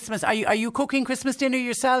lovely Christmas. Are you cooking Christmas dinner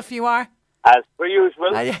yourself? You are? As per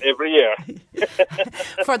usual, every year.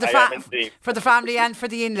 for the family and for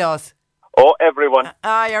the in-laws. Oh, everyone.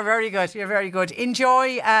 You're very good. You're very good.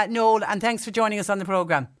 Enjoy, Noel, and thanks for joining us on the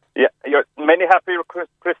programme. Yeah, many happy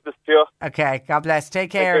Christmas to you. Okay, God bless.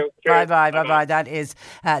 Take care. Bye-bye. That is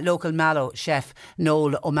local Mallow chef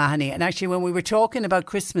Noel O'Mahony. And actually, when we were talking about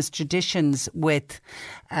Christmas traditions with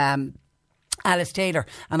Alice Taylor,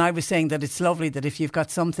 and I was saying that it's lovely that if you've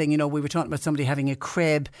got something, we were talking about somebody having a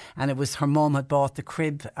crib, and it was her mum had bought the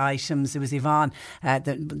crib items. It was Yvonne,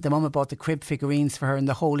 the mum had bought the crib figurines for her in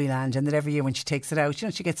the Holy Land, and that every year when she takes it out,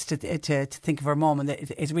 she gets to think of her mum, and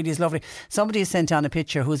it really is lovely. Somebody has sent on a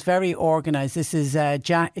picture who's very organised. This is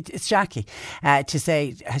it's Jackie to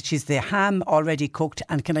say she's the ham already cooked,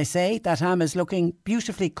 and can I say that ham is looking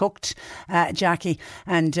beautifully cooked, Jackie,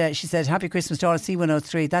 and she said happy Christmas to all at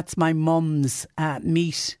C103. That's my mum's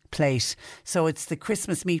meat plate. So it's the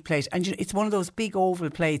Christmas meat plate, and it's one of those big oval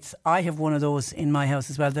plates. I have one of those in my house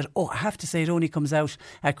as well, that I have to say it only comes out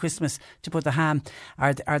at Christmas to put the ham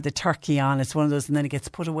or the turkey on. It's one of those, and then it gets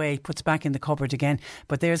put away, puts back in the cupboard again.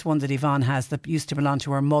 But there's one that Yvonne has that used to belong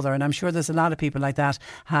to her mother, and I'm sure there's a lot of people like that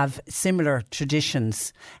have similar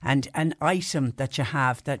traditions, and an item that you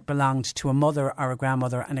have that belonged to a mother or a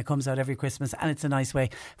grandmother, and it comes out every Christmas, and it's a nice way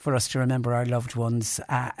for us to remember our loved ones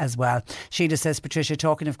as well. Sheila says, Patricia,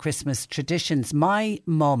 talking of Christmas traditions, my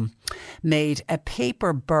mum made a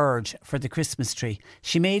paper bird for the Christmas tree.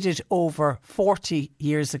 She made it over 40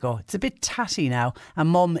 years ago. It's a bit tatty now, and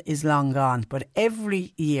mum is long gone, but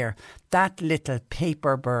every year that little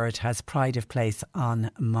paper bird has pride of place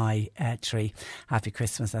on my tree. Happy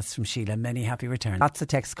Christmas. That's from Sheila. Many happy returns. Lots of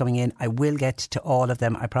texts coming in. I will get to all of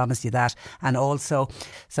them, I promise you that. And also,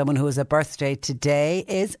 someone who has a birthday today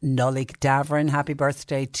is Nullig Davern. Happy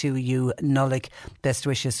birthday to you, Nullig. Best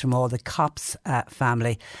wishes from all the Cops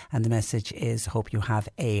family. And the message is, hope you have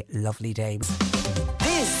a lovely day.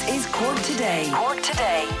 This is Cork Today. Cork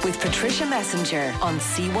Today with Patricia Messenger on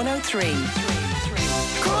C103.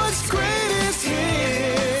 Cork's greatest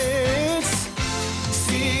hits,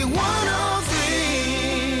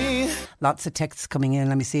 C103. Lots of texts coming in.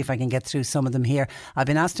 Let me see if I can get through some of them here. I've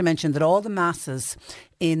been asked to mention that all the masses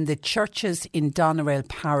in the churches in Doneraile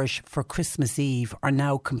Parish for Christmas Eve are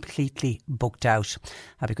now completely booked out.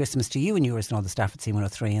 Happy Christmas to you and yours and all the staff at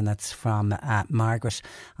C103, and that's from Margaret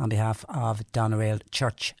on behalf of Doneraile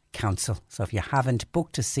Church Council. So if you haven't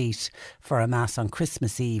booked a seat for a Mass on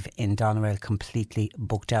Christmas Eve in Doneraile, completely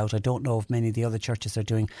booked out. I don't know if many of the other churches are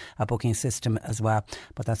doing a booking system as well,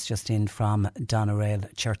 but that's just in from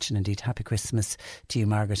Doneraile Church. And indeed, happy Christmas to you,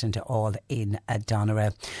 Margaret, and to all in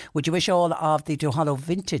Doneraile. Would you wish all of the Duhallow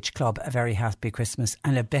Vintage Club a very happy Christmas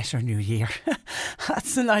and a better New Year?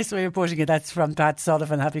 That's a nice way of putting it. That's from Pat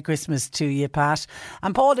Sullivan. Happy Christmas to you, Pat.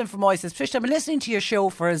 And Paul in Fermoy says, Trish, I've been listening to your show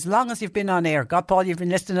for as long as you've been on air. God, Paul, you've been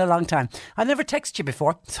listening a long time. I've never texted you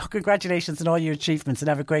before, so congratulations on all your achievements and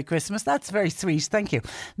have a great Christmas. That's very sweet. Thank you.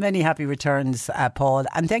 Many happy returns, Paul.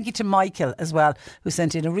 And thank you to Michael as well, who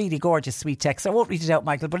sent in a really gorgeous sweet text. I won't read it out,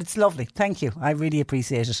 Michael, but it's lovely. Thank you. I really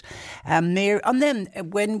appreciate it. And then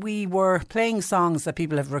when we were playing songs that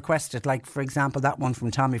people have requested, like for example that one from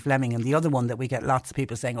Tommy Fleming, and the other one that we get lots of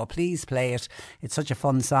people saying, oh please play it, it's such a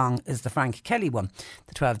fun song, is the Frank Kelly one,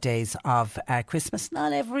 the 12 Days of Christmas.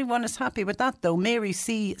 Not everyone is happy with that though. Mary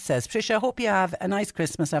C says, Tricia, I hope you have a nice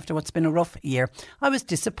Christmas after what's been a rough year. I was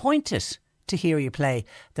disappointed to hear you play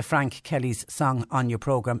the Frank Kelly's song on your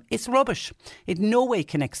programme. It's rubbish. It no way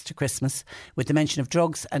connects to Christmas. With the mention of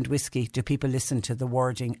drugs and whiskey, do people listen to the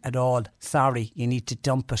wording at all? Sorry, you need to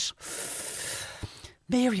dump it.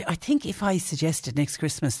 Mary, I think if I suggested next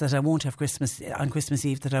Christmas that I won't have Christmas on Christmas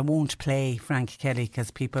Eve, that I won't play Frank Kelly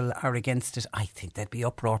because people are against it, I think there'd be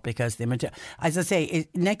uproar because as I say,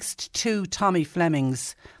 next to Tommy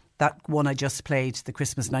Fleming's, that one I just played, the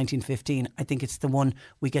Christmas 1915, I think it's the one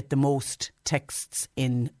we get the most texts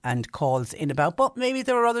in and calls in about. But maybe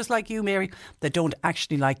there are others like you, Mary, that don't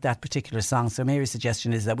actually like that particular song. So Mary's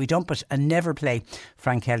suggestion is that we dump it and never play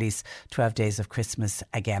Frank Kelly's 12 Days of Christmas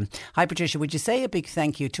again. Hi Patricia, would you say a big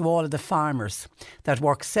thank you to all of the farmers that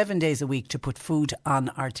work 7 days a week to put food on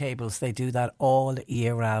our tables? They do that all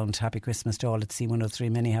year round. Happy Christmas to all at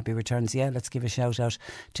C103. Many happy returns. Yeah, let's give a shout out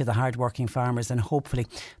to the hard-working farmers, and hopefully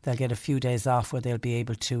they'll get a few days off where they'll be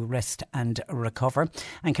able to rest and recover.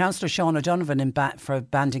 And Councillor Sean O'Donovan for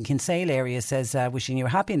Bandon Kinsale area says, wishing you a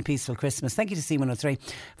happy and peaceful Christmas. Thank you to C103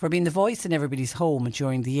 for being the voice in everybody's home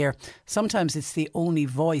during the year. Sometimes it's the only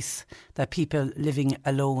voice that people living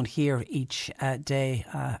alone hear each day.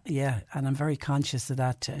 And I'm very conscious of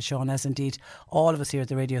that, Sean, as indeed all of us here at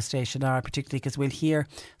the radio station are, particularly because we'll hear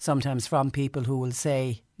sometimes from people who will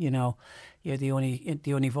say, you're the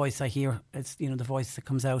only voice I hear. It's, the voice that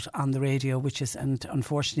comes out on the radio, and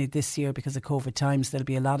unfortunately this year, because of COVID times, there'll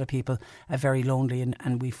be a lot of people very lonely,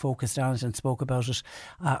 and we focused on it and spoke about it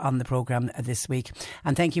on the programme this week.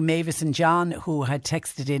 And thank you, Mavis and John, who had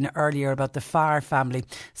texted in earlier about the Farr family,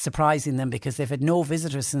 surprising them because they've had no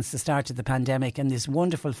visitors since the start of the pandemic, and this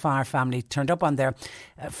wonderful Farr family turned up on their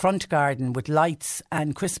front garden with lights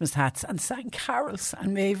and Christmas hats and sang carols,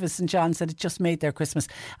 and Mavis and John said it just made their Christmas.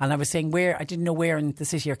 And I was saying I didn't know where in the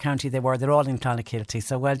city or county they were. They're all in Clonakilty.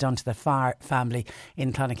 So well done to the Farr family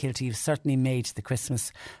in Clonakilty. You've certainly made the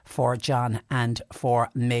Christmas for John and for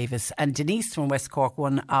Mavis. And Denise from West Cork,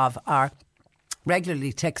 one of our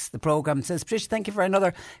regularly texts the programme, says, Trish, thank you for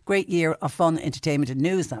another great year of fun, entertainment and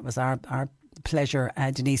news. That was our pleasure,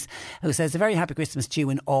 Denise, who says a very happy Christmas to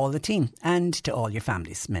you and all the team, and to all your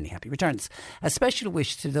families. Many happy returns. A special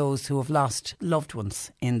wish to those who have lost loved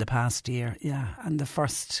ones in the past year. Yeah, and the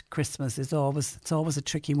first Christmas is always a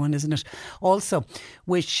tricky one, isn't it? Also,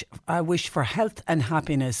 I wish for health and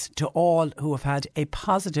happiness to all who have had a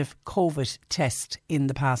positive COVID test in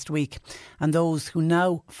the past week, and those who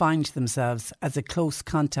now find themselves as a close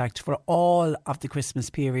contact for all of the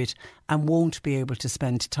Christmas period and won't be able to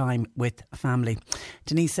spend time with family.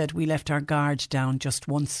 Denise said, we left our guard down just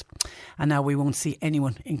once, and now we won't see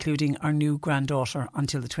anyone, including our new granddaughter,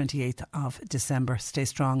 until the 28th of December. Stay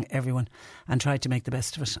strong, everyone, and try to make the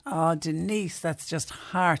best of it. Oh, Denise, that's just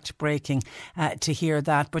heartbreaking to hear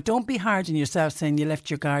that. But don't be hard on yourself saying you left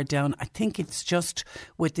your guard down. I think it's just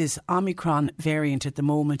with this Omicron variant at the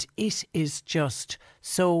moment, it is just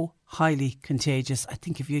so highly contagious. I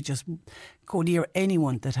think if you just go near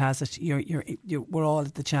anyone that has it, we're all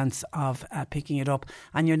at the chance of picking it up.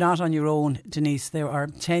 And you're not on your own, Denise. There are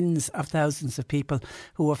tens of thousands of people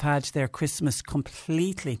who have had their Christmas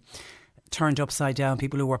completely turned upside down.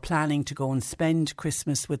 People who were planning to go and spend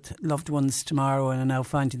Christmas with loved ones tomorrow and are now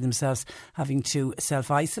finding themselves having to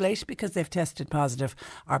self-isolate because they've tested positive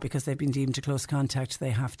or because they've been deemed a close contact. They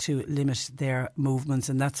have to limit their movements,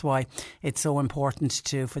 and that's why it's so important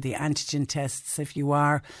for the antigen tests. If you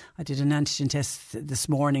are, I did an antigen test this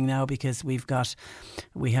morning now because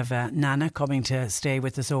we have Nana coming to stay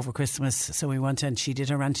with us over Christmas, so we went and she did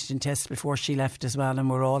her antigen test before she left as well,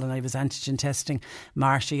 and I was antigen testing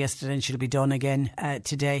Marsha yesterday, and she'll be done again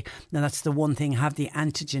today. Now that's the one thing, have the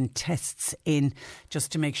antigen tests in,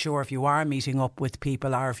 just to make sure if you are meeting up with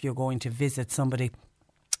people or if you're going to visit somebody,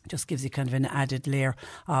 just gives you kind of an added layer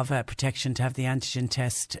of protection to have the antigen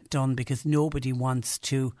test done, because nobody wants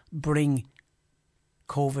to bring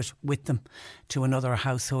COVID with them to another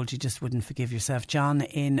household. You just wouldn't forgive yourself. John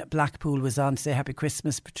in Blackpool was on to say happy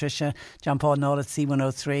Christmas, Patricia. John Paul Noll at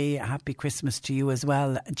C103, happy Christmas to you as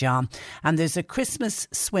well, John. And there's a Christmas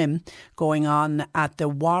swim going on at the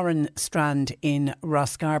Warren Strand in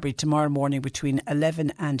Rosscarbery tomorrow morning between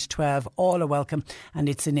 11 and 12. All are welcome, and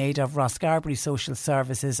it's in aid of Rosscarbery Social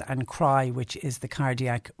Services and CRY, which is the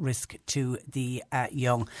cardiac risk to the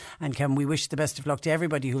young. And can we wish the best of luck to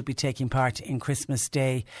everybody who'll be taking part in Christmas Day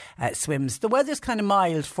swims. The weather's kind of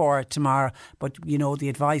mild for tomorrow, but you know the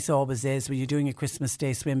advice always is when you're doing a Christmas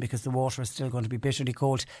Day swim, because the water is still going to be bitterly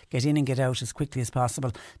cold, get in and get out as quickly as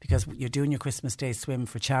possible, because you're doing your Christmas Day swim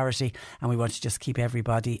for charity, and we want to just keep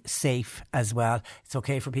everybody safe as well. It's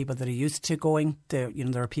okay for people that are used to going there. You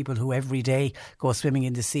know, there are people who every day go swimming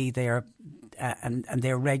in the sea. They are and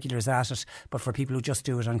they're regulars at it, but for people who just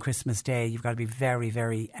do it on Christmas Day, you've got to be very,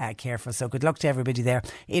 very careful. So good luck to everybody there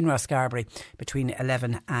in Rosscarbery between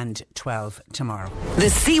 11 and 12 tomorrow. The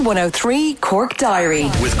C103 Cork Diary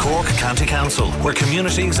with Cork County Council, where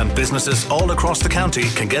communities and businesses all across the county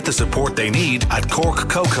can get the support they need at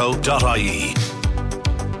corkcoco.ie.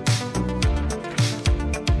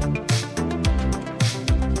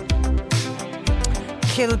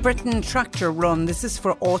 Kilbrittain Tractor Run. This is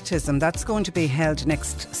for autism. That's going to be held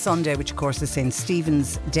next Sunday, which of course is St.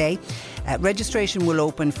 Stephen's Day. Registration will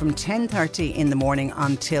open from 10:30 in the morning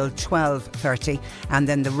until 12:30, and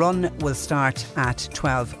then the run will start at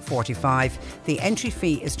 12:45. The entry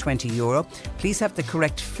fee is €20. Please have the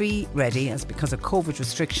correct fee ready, as because of COVID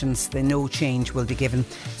restrictions, no change will be given.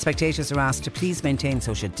 Spectators are asked to please maintain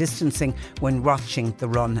social distancing when watching the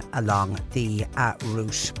run along the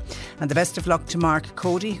route. And the best of luck to Mark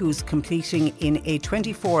Cody, who's completing in a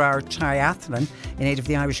 24-hour triathlon in aid of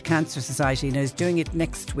the Irish Cancer Society, and is doing it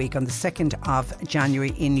next week on the 2nd of January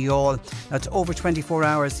in Youghal. That's over 24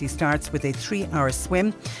 hours. He starts with a 3-hour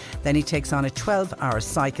swim, then he takes on a 12-hour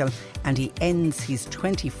cycle, and he ends his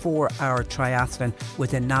 24-hour triathlon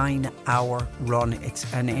with a 9-hour run.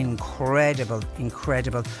 It's an incredible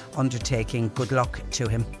undertaking. Good luck to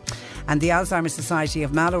him. And the Alzheimer's Society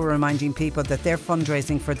of Mallow are reminding people that they're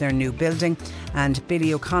fundraising for their new building, and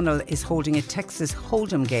Billy O'Connell is holding a Texas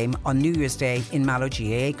Hold'em game on New Year's Day in Mallow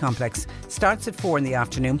GAA Complex. Starts at 4 in the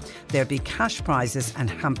afternoon. There'll be cash prizes and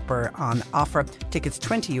hamper on offer. Tickets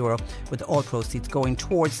 €20, with all proceeds going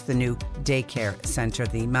towards the new daycare centre,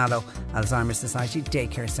 the Mallow Alzheimer's Society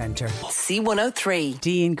Daycare Centre. C103.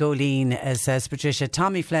 Dean Goleen says, Patricia,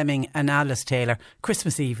 Tommy Fleming and Alice Taylor,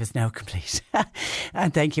 Christmas Eve is now complete.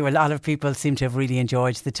 And thank you. A lot of people seem to have really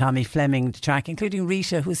enjoyed the Tommy Fleming track, including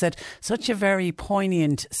Rita, who said, such a very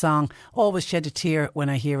poignant song. Always shed a tear when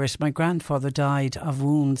I hear it. My grandfather died of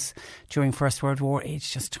wounds during First World War,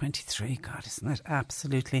 aged just 23. God, isn't that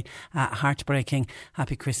absolutely heartbreaking?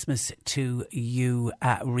 Happy Christmas to you,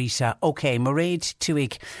 Rita. OK, Mairead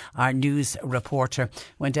Tuig, our news reporter,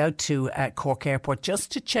 went out to Cork Airport just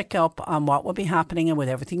to check up on what will be happening and would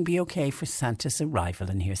everything be OK for Santa's arrival.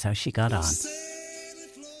 And here's how she got on.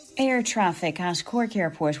 Air traffic at Cork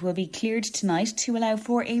Airport will be cleared tonight to allow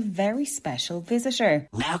for a very special visitor.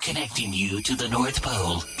 Now connecting you to the North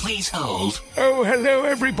Pole. Please hold. Oh, hello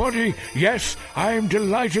everybody. Yes, I'm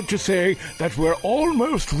delighted to say that we're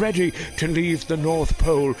almost ready to leave the North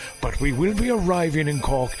Pole, but we will be arriving in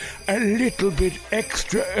Cork a little bit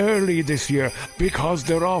extra early this year because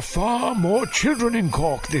there are far more children in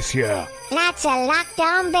Cork this year. Lots of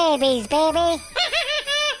lockdown babies, baby.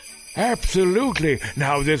 Absolutely.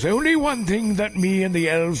 Now, there's only one thing that me and the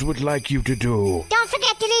elves would like you to do. Don't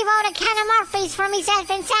forget to leave out a can of Murphy's for myself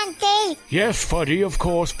and Santy. Yes, Fuddy, of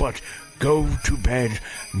course, but go to bed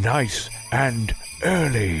nice and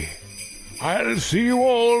early. I'll see you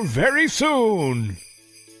all very soon.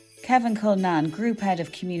 Kevin Cullinan, Group Head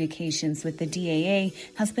of Communications with the DAA,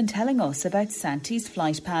 has been telling us about Santy's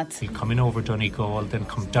flight paths. He'll come in over Donegal, then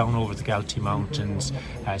come down over the Galtee Mountains,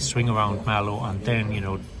 swing around Mallow, and then,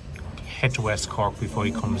 head to West Cork before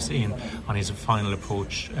he comes in on his final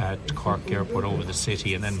approach to Cork Airport over the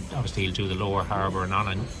city, and then obviously he'll do the Lower Harbour and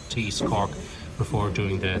on to East Cork before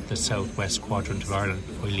doing the southwest quadrant of Ireland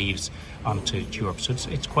before he leaves onto Europe. So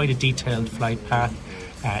it's quite a detailed flight path.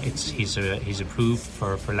 He's approved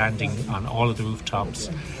for landing on all of the rooftops,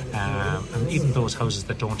 and even those houses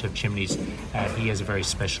that don't have chimneys, he has a very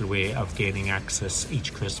special way of gaining access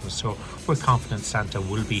each Christmas. So we're confident Santa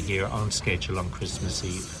will be here on schedule on Christmas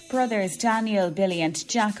Eve. Brothers Daniel, Billy and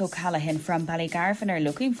Jack O'Callaghan from Ballygarvan are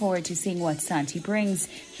looking forward to seeing what Santa brings.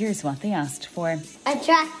 Here's what they asked for. A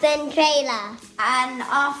tractor and trailer. An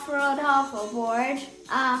off-road hoverboard,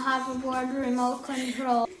 a hoverboard remote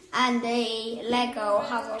control, and a Lego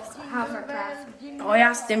hovercraft. I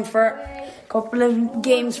asked him for a couple of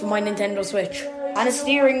games for my Nintendo Switch and a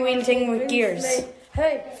steering wheel thing with gears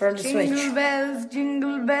for the Switch.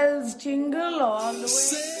 Jingle bells, jingle all the way.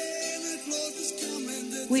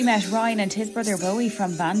 We met Ryan and his brother Bowie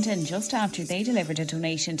from Bandon just after they delivered a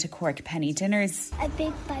donation to Cork Penny Dinners. A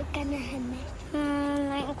big bike and a helmet.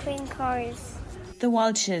 And green cars. The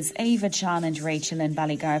Walshes, Ava, John and Rachel in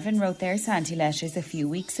Ballygarvan wrote their Santa letters a few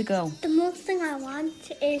weeks ago. The most thing I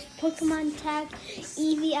want is Pokemon tag,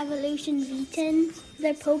 Eevee Evolution V10,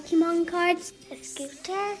 their Pokemon cards, a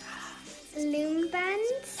scooter, loom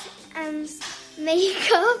bands,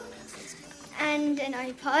 makeup, and an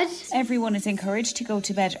iPod. Everyone is encouraged to go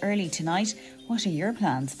to bed early tonight. What are your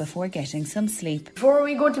plans before getting some sleep? Before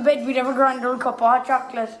we go to bed, we'd have a grand old cup of hot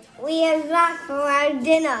chocolate. We have that for our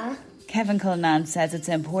dinner. Kevin Cullinan says it's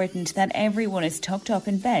important that everyone is tucked up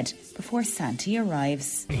in bed before Santa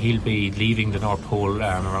arrives. He'll be leaving the North Pole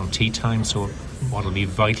around tea time, so what will be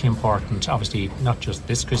vitally important, obviously not just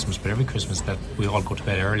this Christmas but every Christmas, that we all go to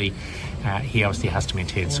bed early. He obviously has to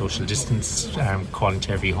maintain social distance, calling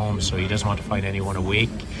to every home, so he doesn't want to find anyone awake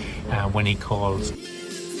when he calls.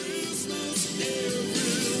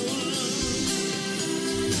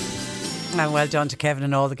 And well done to Kevin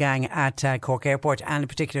and all the gang at Cork Airport, and in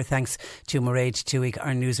particular thanks to Mairead Tuig,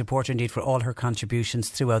 our news reporter, indeed, for all her contributions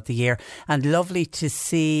throughout the year. And lovely to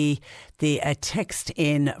see the text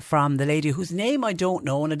in from the lady whose name I don't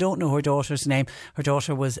know, and I don't know her daughter's name. Her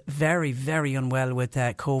daughter was very, very unwell with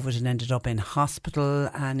COVID and ended up in hospital,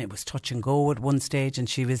 and it was touch and go at one stage, and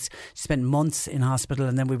she spent months in hospital,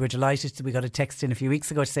 and then we were delighted that we got a text in a few weeks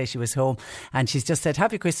ago to say she was home, and she's just said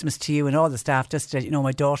happy Christmas to you and all the staff. Just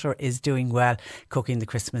my daughter is doing well, cooking the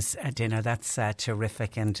Christmas dinner. That's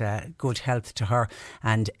terrific, and good health to her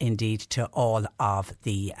and indeed to all of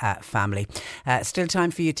the family. Still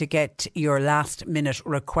time for you to get your last minute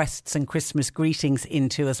requests and Christmas greetings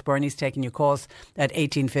into us. Bernie's taking your calls at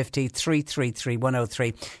 1850 333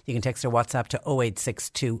 103. You can text or WhatsApp to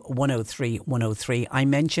 0862 103 103. I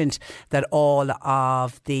mentioned that all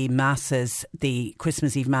of the masses, the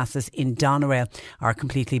Christmas Eve masses in Doneraile, are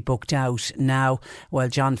completely booked out now. Well,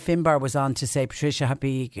 John Finbar was on to say, Patricia,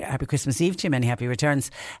 happy Christmas Eve to you, many happy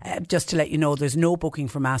returns. Just to let you know, there's no booking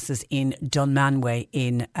for masses in Dunmanway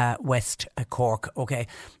in West Cork. Okay,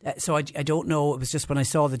 so I don't know, it was just when I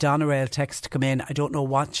saw the Doneraile text come in, I don't know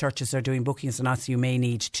what churches are doing bookings or not, so you may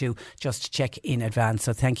need to just check in advance.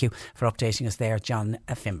 So thank you for updating us there, John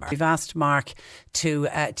Finbar. We've asked Mark to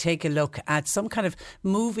take a look at some kind of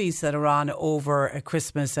movies that are on over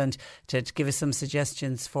Christmas and to give us some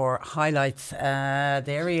suggestions for highlights.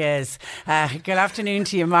 There he is. Good afternoon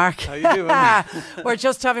to you, Mark. How you doing? We're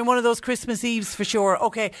just having one of those Christmas Eves for sure.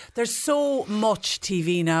 Okay, there's so much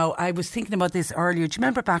TV now. I was thinking about this earlier. Do you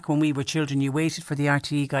remember back when we were children, you waited for the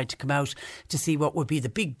RTE guide to come out to see what would be the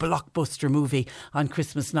big blockbuster movie on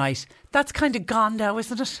Christmas night? That's kind of gone now,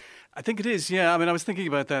 isn't it? I think it is, yeah. I mean, I was thinking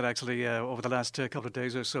about that actually over the last couple of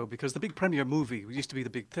days or so, because the big premiere movie used to be the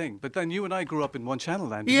big thing. But then you and I grew up in one channel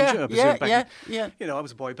land, didn't you? Yeah. You know, I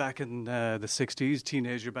was a boy back in the 60s,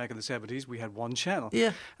 teenager back in the 70s. We had one channel.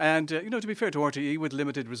 Yeah. And, to be fair to RTE, with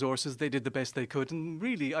limited resources, they did the best they could. And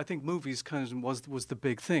really, I think movies kind of was the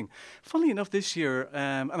big thing. Funnily enough, this year,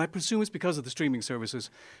 and I presume it's because of the streaming services,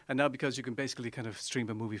 and now because you can basically kind of stream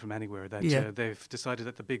a movie from anywhere, that they've decided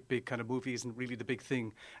that the big kind of movie isn't really the big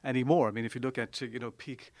thing anymore. I mean, if you look at,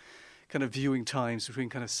 peak kind of viewing times between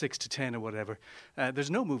kind of 6 to 10 or whatever,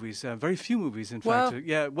 there's no movies, very few movies, in fact.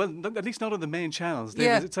 At least not on the main channels.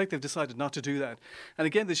 It's like they've decided not to do that. And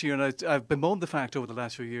again this year, and I've bemoaned the fact over the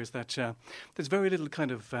last few years that there's very little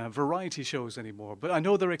kind of variety shows anymore. But I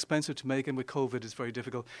know they're expensive to make, and with COVID it's very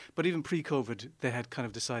difficult. But even pre-COVID, they had kind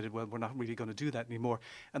of decided, well, we're not really going to do that anymore.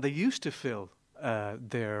 And they used to fill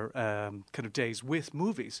their kind of days with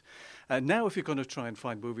movies. Now, if you're going to try and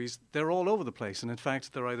find movies, they're all over the place. And in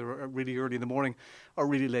fact, they're either really early in the morning or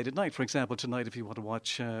really late at night. For example, tonight, if you want to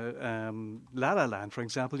watch La La Land, for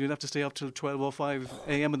example, you'll have to stay up till 12:05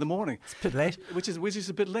 a.m. in the morning. It's a bit late. Which is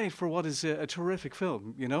a bit late for what is a terrific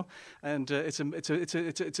film, you know. And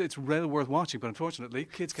it's well worth watching. But unfortunately,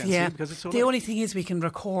 kids can't see it because it's so late. The only thing is we can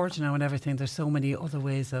record now and everything. There's so many other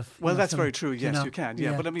ways of... Well, that's very true. Yes, you can.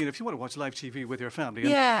 Yeah. But I mean, if you want to watch live TV with your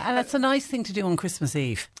family... and it's a nice thing to do on Christmas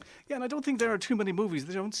Eve. Yeah, and I don't think there are too many movies.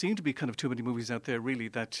 There don't seem to be kind of too many movies out there, really,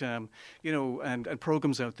 that, you know, and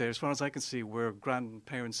programs out there, as far as I can see, where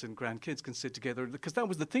grandparents and grandkids can sit together. Because that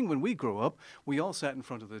was the thing when we grew up. We all sat in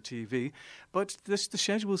front of the TV. But the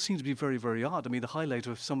schedule seems to be very, very odd. I mean, the highlight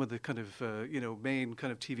of some of the kind of, you know, main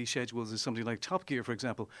kind of TV schedules is something like Top Gear, for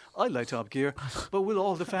example. I like Top Gear, but will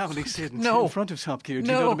all the family sit in front of Top Gear? Do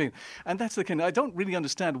you know what I mean? And that's the kind of, I don't really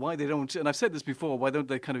understand why they don't, and I've said this before, why don't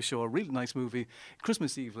they kind of show a really nice movie,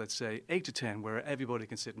 Christmas Eve, let's say, 8 to 10, where everybody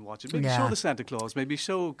can sit and watch it. Maybe show the Santa Claus, maybe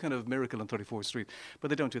show kind of Miracle on 34th Street, but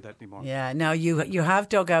they don't do that anymore. Yeah, now you have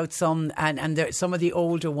dug out some, and some of the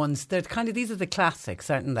older ones, they're kind of, these are the classics,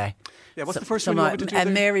 aren't they? Yeah, what's the first one you want me to do?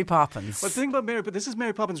 And Mary Poppins. Well, the thing about but this is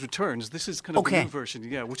Mary Poppins Returns. This is kind of the new version,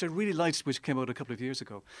 which I really liked, which came out a couple of years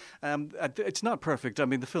ago. It's not perfect. I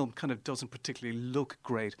mean, the film kind of doesn't particularly look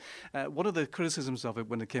great. One of the criticisms of it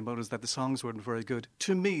when it came out is that the songs weren't very good.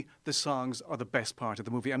 To me, the songs are the best part of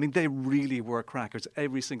the movie. I mean, they really were crackers,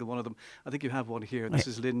 every single one of them. I think you have one here. This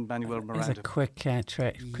is Lin-Manuel Miranda. It's a quick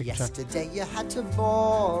track. Yesterday you had to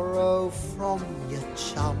borrow from your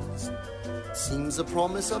chums. Seems the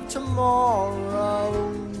promise of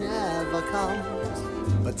tomorrow never comes.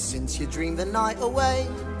 But since you dream the night away,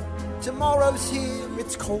 tomorrow's here,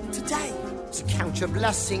 it's called today. So count your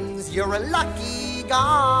blessings, you're a lucky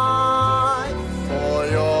guy. For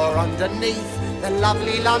you're underneath the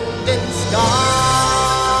lovely London sky.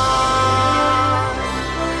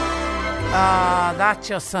 That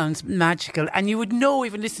just sounds magical. And you would know,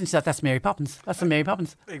 even listening to that, that's Mary Poppins. That's from Mary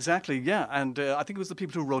Poppins. Exactly, yeah. And I think it was the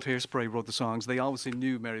people who wrote Hairspray wrote the songs. They obviously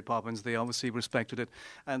knew Mary Poppins. They obviously respected it.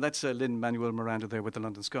 And that's Lin-Manuel Miranda there with The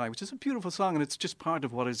London Sky, which is a beautiful song, and it's just part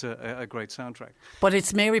of what is a great soundtrack. But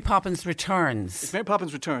it's Mary Poppins Returns. It's Mary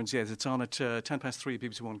Poppins Returns, yes. It's on at 3:10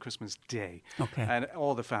 BBC One Christmas Day. Okay. And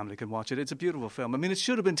all the family can watch it. It's a beautiful film. I mean, it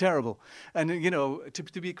should have been terrible. And, you know,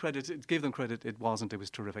 to be credited, give them credit, it wasn't. It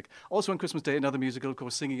was terrific. Also on Christmas Day, another musical, of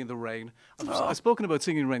course, Singing in the Rain. I've spoken about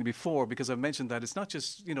Singing in the Rain before because I've mentioned that it's not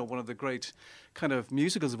just, you know, one of the great kind of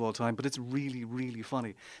musicals of all time, but it's really, really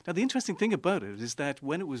funny. Now, the interesting thing about it is that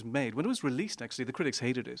when it was released, actually, the critics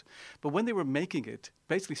hated it. But when they were making it,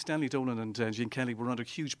 basically Stanley Donen and Gene Kelly were under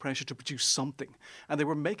huge pressure to produce something. And they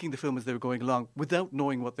were making the film as they were going along without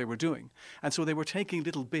knowing what they were doing. And so they were taking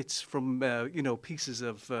little bits from, you know, pieces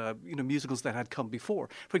of, you know, musicals that had come before.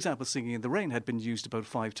 For example, Singing in the Rain had been used about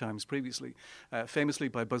 5 times previously. Famously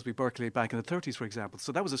by Busby Berkeley back in the 30s, for example.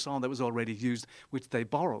 So that was a song that was already used, which they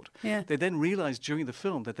borrowed. Yeah. They then realised during the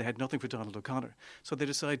film that they had nothing for Donald O'Connor. So they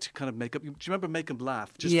decided to kind of make up... Do you remember Make 'Em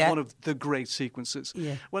Laugh? Just one of the great sequences.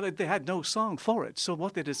 Yeah. Well, they had no song for it. So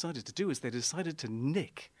what they decided to do is they decided to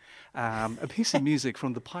nick a piece of music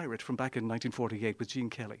from The Pirate from back in 1948 with Gene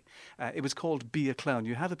Kelly. It was called Be a Clown.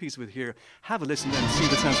 You have a piece of it here. Have a listen and see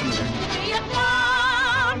if it sounds familiar. Be a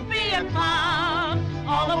clown, be a clown.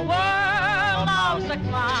 All the world knows a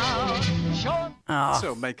clown.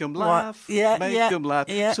 So make them laugh, make them laugh.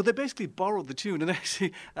 Yeah. So they basically borrowed the tune, and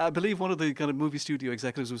actually, I believe one of the kind of movie studio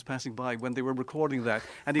executives was passing by when they were recording that,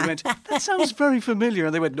 and he went, "That sounds very familiar."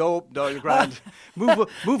 And they went, "No, you're grand.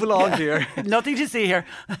 Move along here. Nothing to see here."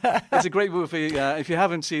 It's a great movie. If you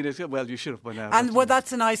haven't seen it, well, you should have by now. And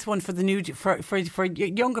that's a nice one for the new for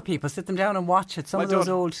younger people. Sit them down and watch it. Some of those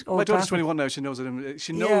old. My daughter's 21 now. She knows it.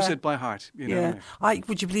 She knows it by heart. You know.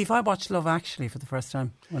 Would you believe I watched Love Actually for the first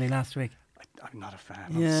time only last week? I'm not a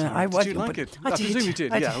fan. Did you like it? I presume you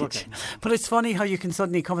did. Yeah, okay. But it's funny how you can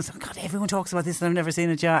suddenly come and say, God, everyone talks about this and I've never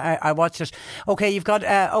seen it. Yeah, I watched it. Okay, you've got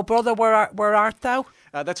Oh Brother, Where Art Thou?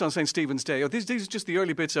 That's on St. Stephen's Day. These are just the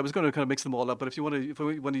early bits. I was going to kind of mix them all up, but if we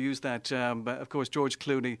want to use that, of course, George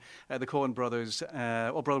Clooney, the Coen brothers,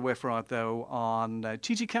 Oh Brother, Where Art Thou on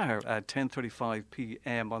TG Cahir at 10:35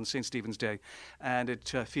 p.m. on St. Stephen's Day, and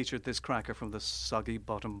it featured this cracker from the Soggy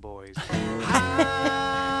Bottom Boys.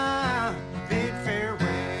 Bid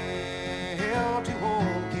farewell to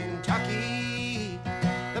old Kentucky,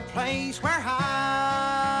 the place where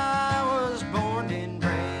I was born and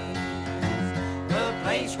raised, the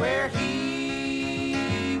place where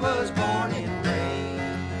he was born and raised.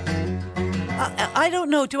 I don't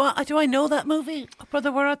know. Do I know that movie,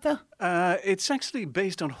 Brother Where Art Thou? It's actually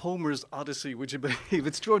based on Homer's Odyssey, would you believe?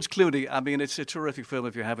 It's George Clooney. I mean, it's a terrific film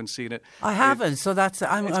if you haven't seen it. I haven't, so that's... It's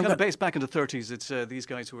kind of based back in the 30s. It's these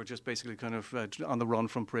guys who are just basically kind of on the run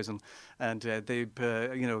from prison, and they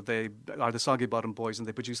are the Soggy Bottom Boys, and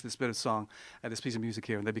they produce this bit of song and this piece of music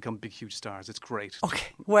here, and they become big, huge stars. It's great.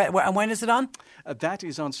 Okay. And when is it on? That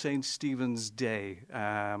is on St. Stephen's Day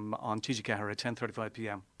on TG Cahir at 10:35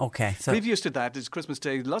 p.m. Okay. So previous to that is Christmas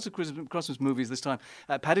Day. Lots of Christmas movies this time.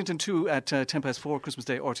 Paddington 2 at 4 Christmas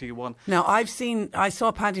Day, RTE1. Now, I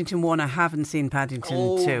saw Paddington 1. I haven't seen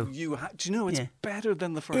Paddington 2. Do you know, it's better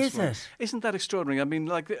than the first one. Is it? Isn't that extraordinary? I mean,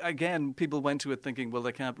 like, again, people went to it thinking, well,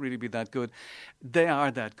 they can't really be that good. They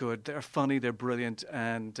are that good. They're funny, they're brilliant,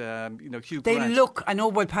 and, Hugh Grant. I know,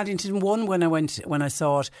 well, Paddington 1, when I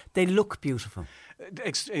saw it, they look beautiful.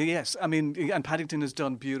 Yes, I mean, and Paddington is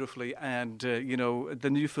done beautifully, and the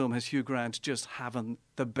new film has Hugh Grant just having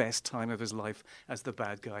the best time of his life as the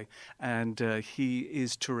bad guy, and he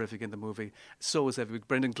is terrific in the movie. So is everybody.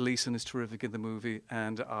 Brendan Gleeson is terrific in the movie,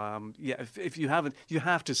 and if you haven't, you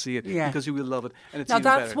have to see it because you will love it. And it's now even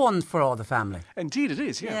that's better. One for all the family. Indeed, it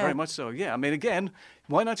is. Yeah, very much so. Yeah, I mean, again,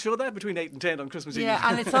 why not show that between 8 and 10 on Christmas Eve? Yeah,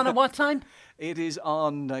 and it's on at what time? It is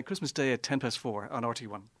on Christmas Day at 4 on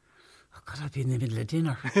RT1. Oh God, I'll be in the middle of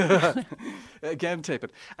dinner. Again, tape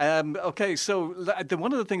it. Okay, so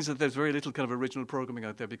one of the things that there's very little kind of original programming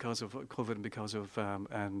out there because of COVID and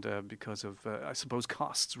because of I suppose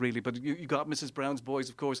costs really. But you got Mrs. Brown's Boys,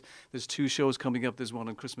 of course. There's 2 shows coming up. There's one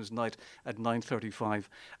on Christmas night at 9:35.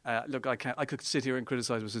 Look, I could sit here and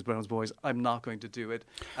criticise Mrs. Brown's Boys. I'm not going to do it.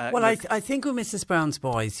 I think with Mrs. Brown's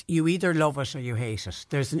Boys, you either love it or you hate it.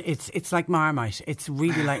 It's like Marmite. It's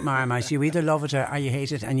really like Marmite. You either love it or you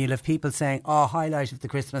hate it, and you'll have people saying, "Oh, highlight of the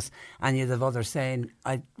Christmas," and you'll have others saying,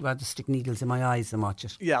 "I'd rather stick needles in my eyes than watch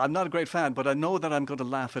it." Yeah, I'm not a great fan, but I know that I'm going to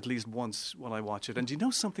laugh at least once while I watch it. And do you know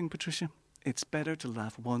something, Patricia? It's better to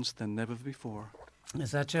laugh once than never before.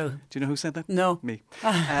 Is that true? Do you know who said that? No. Me.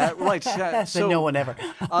 Right. So no one ever.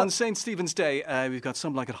 On St. Stephen's Day, we've got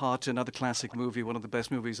Some Like It Hot, another classic movie, one of the best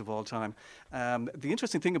movies of all time. The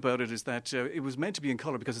interesting thing about it is that it was meant to be in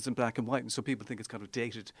colour because it's in black and white, and so people think it's kind of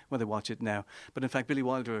dated when they watch it now. But in fact, Billy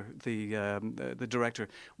Wilder, the director,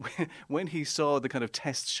 when he saw the kind of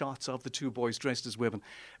test shots of the 2 boys dressed as women,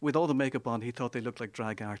 with all the makeup on, he thought they looked like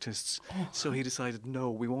drag artists. Oh. So he decided, no,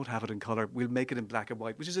 we won't have it in colour. We'll make it in black and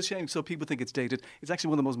white, which is a shame. So people think it's dated. It's actually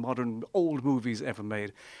one of the most modern, old movies ever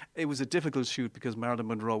made. It was a difficult shoot because Marilyn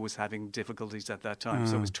Monroe was having difficulties at that time,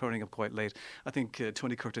 so it was turning up quite late. I think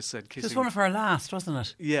Tony Curtis said kissing... It was one of her last, wasn't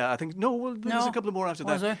it? Yeah, I think... No, well, there was a couple more after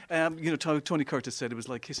was that. Tony Curtis said it was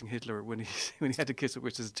like kissing Hitler when he had to kiss her,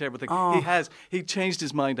 which is a terrible thing. Oh. He changed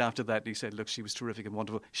his mind after that, and he said, look, she was terrific and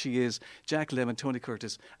wonderful. She is. Jack Lemmon, Tony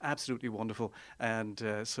Curtis, absolutely wonderful. And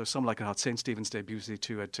so Some Like It Hot, St. Stephen's Day, BBC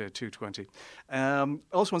 2 at 2:20.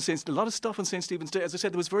 Also on a lot of stuff on St. Stephen's Day. As I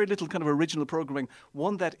said, there was very little kind of original programming.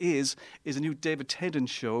 One that is a new David Tennant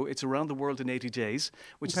show. It's Around the World in 80 Days,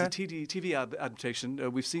 which is a TV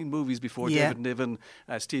adaptation. We've seen movies before. David Niven,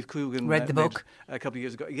 Steve Coogan read the book a couple of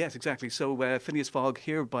years ago. Yes, exactly. So Phineas Fogg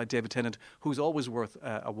here by David Tennant, who's always worth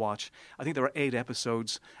a watch. I think there are 8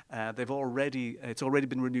 episodes. It's already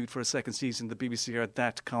been renewed for a second season. The BBC are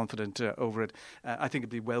that confident over it. I think it'd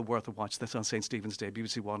be well worth a watch. That's on St. Stephen's Day,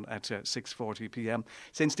 BBC 1 at 6:40 p.m.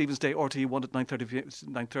 St. Stephen's Day, RTE1 at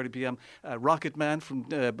 9:30 p.m. Rocket Man from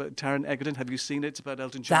Taron Egerton. Have you seen it? It's about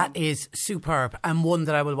Elton John. That is superb, and one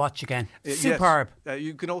that I will watch again. Superb. Yes.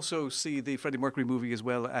 You can also see the Freddie Mercury movie as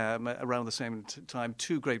well around the same time.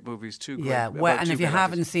 2 great movies. And if you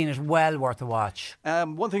haven't seen it, well worth a watch.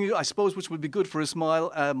 One thing I suppose which would be good for a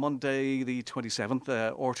smile, Monday the 27th,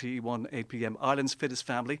 RTE1 8 p.m. Ireland's Fittest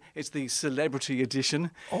Family. It's the celebrity edition.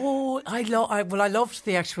 Oh, I loved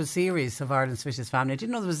the actual series of Ireland's Fittest Family. I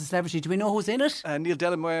didn't know there was a celebrity. Do we know who's in it? Neil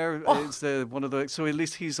Delamere is one of the... So at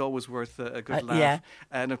least he's always worth a good laugh. Yeah.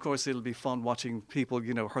 And of course it'll be fun watching people,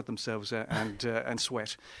 hurt themselves and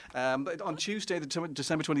sweat. On Tuesday,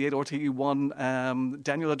 December 28th, RTE1,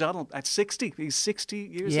 Daniel O'Donnell at 60. He's 60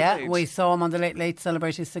 years of age. Yeah, we saw him on the Late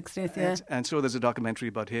celebrating his 60th, yeah. And so there's a documentary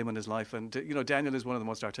about him and his life. And, Daniel is one of the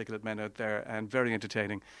most articulate men out there and very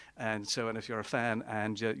entertaining. And if you're a fan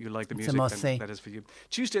and you like the music, then that is for you.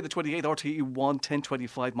 Tuesday the 28th, RTE1,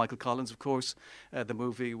 10:25, Michael Collins, of course. Sisters, the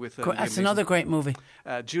movie with... That's another great movie.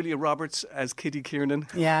 Julia Roberts as Kitty Kiernan.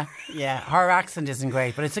 Yeah. Her accent isn't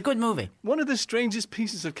great, but it's a good movie. One of the strangest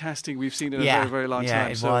pieces of casting we've seen in a very, very long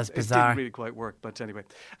time. It was bizarre. It didn't really quite work, but anyway.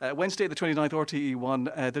 Wednesday, the 29th,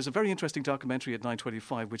 RTE1, there's a very interesting documentary at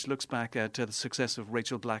 9:25 which looks back at the success of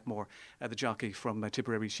Rachel Blackmore, the jockey from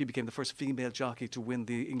Tipperary. She became the first female jockey to win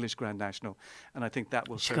the English Grand National, and I think that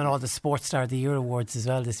will... She got all the Sports Star of the Year awards as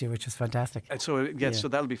well this year, which was fantastic. And so, so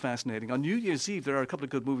that'll be fascinating. On New Year's Eve, there are a couple of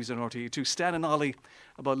good movies on RTE2. Stan and Ollie,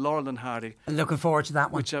 about Laurel and Hardy. Looking forward to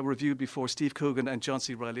that one. Which I reviewed before. Steve Coogan and John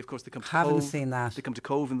C. Reilly. Of course, they come to Haven't Cove. Seen that. They come to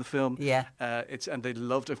Cove in the film. Yeah. And they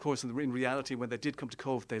loved, of course, in reality, when they did come to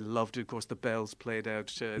Cove, they loved, of course, the bells played out,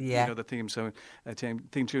 the theme song,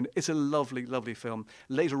 theme tune. It's a lovely, lovely film.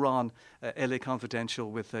 Later on, LA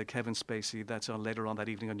Confidential with Kevin Spacey. That's on later on that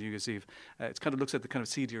evening on New Year's Eve. It kind of looks at the kind of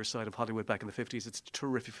seedier side of Hollywood back in the 50s. It's a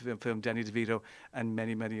terrific film. Danny DeVito and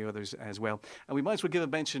many, many others as well. And we might as well give a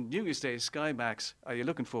mention. New Year's Day, Sky Max. Are you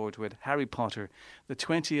looking forward to it? Harry Potter, the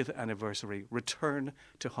 20th anniversary, Return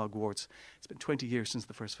to Hogwarts. It's been 20 years since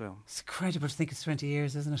the first film. It's incredible to think it's 20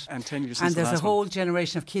 years, isn't it? And 10 years since and the last there's a whole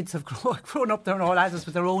generation of kids have grown up there and all adults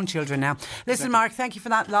with their own children now. Listen, Mark, thank you for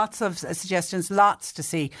that. Lots of suggestions, lots to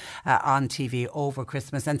see on TV over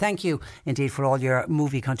Christmas. And thank you indeed for all your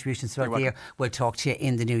movie contributions throughout the year. We'll talk to you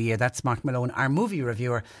in the new year. That's Mark Malone, our movie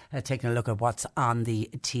reviewer, taking a look at what's on the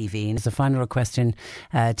TV. And as a final request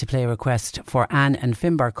to play a request for Anne and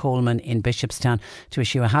Finbar Coleman in Bishopstown to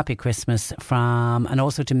wish you a happy Christmas and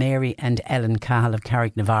also to Mary and Ellen Cahill of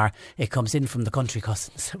Carricknavar. It comes in from the country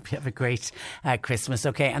cousins. So we have a great Christmas.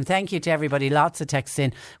 Okay, and thank you to everybody. Lots of texts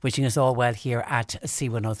in wishing us all well here at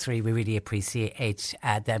C103. We really appreciate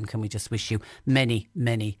them. Can we just wish you many,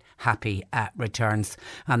 many happy returns?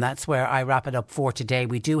 And that's where I wrap it up for today.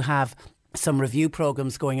 We do have some review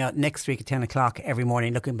programmes going out next week at 10 o'clock every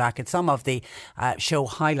morning, looking back at some of the show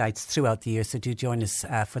highlights throughout the year. So do join us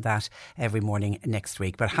for that every morning next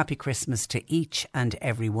week. But happy Christmas to each and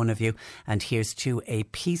every one of you. And here's to a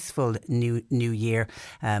peaceful new year.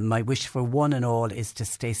 My wish for one and all is to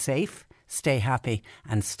stay safe, stay happy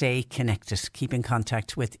and stay connected. Keep in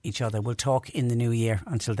contact with each other. We'll talk in the new year.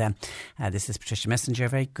 Until then, this is Patricia Messenger.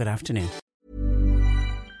 Very good afternoon.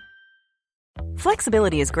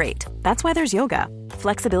 Flexibility is great. That's why there's yoga.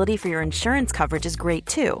 Flexibility for your insurance coverage is great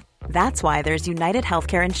too. That's why there's United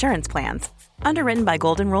Healthcare Insurance Plans. Underwritten by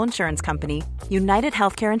Golden Rule Insurance Company, United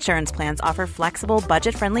Healthcare Insurance Plans offer flexible,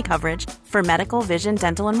 budget-friendly coverage for medical, vision,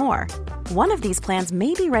 dental, and more. One of these plans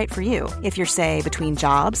may be right for you if you're, say, between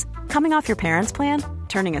jobs, coming off your parents' plan,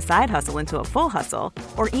 turning a side hustle into a full hustle,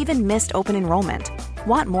 or even missed open enrollment.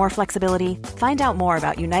 Want more flexibility? Find out more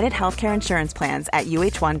about United Healthcare Insurance Plans at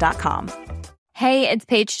uh1.com. Hey, it's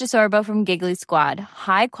Paige DeSorbo from Giggly Squad.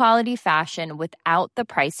 High quality fashion without the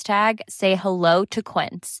price tag. Say hello to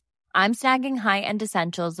Quince. I'm snagging high-end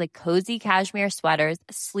essentials like cozy cashmere sweaters,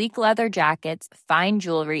 sleek leather jackets, fine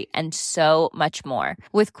jewelry, and so much more.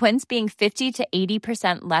 With Quince being 50 to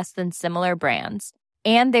 80% less than similar brands.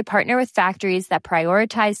 And they partner with factories that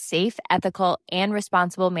prioritize safe, ethical, and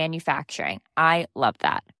responsible manufacturing. I love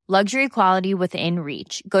that. Luxury quality within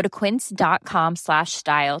reach. Go to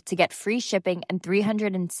quince.com/style to get free shipping and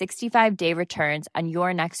 365-day returns on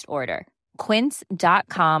your next order.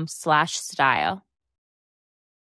 Quince.com/style.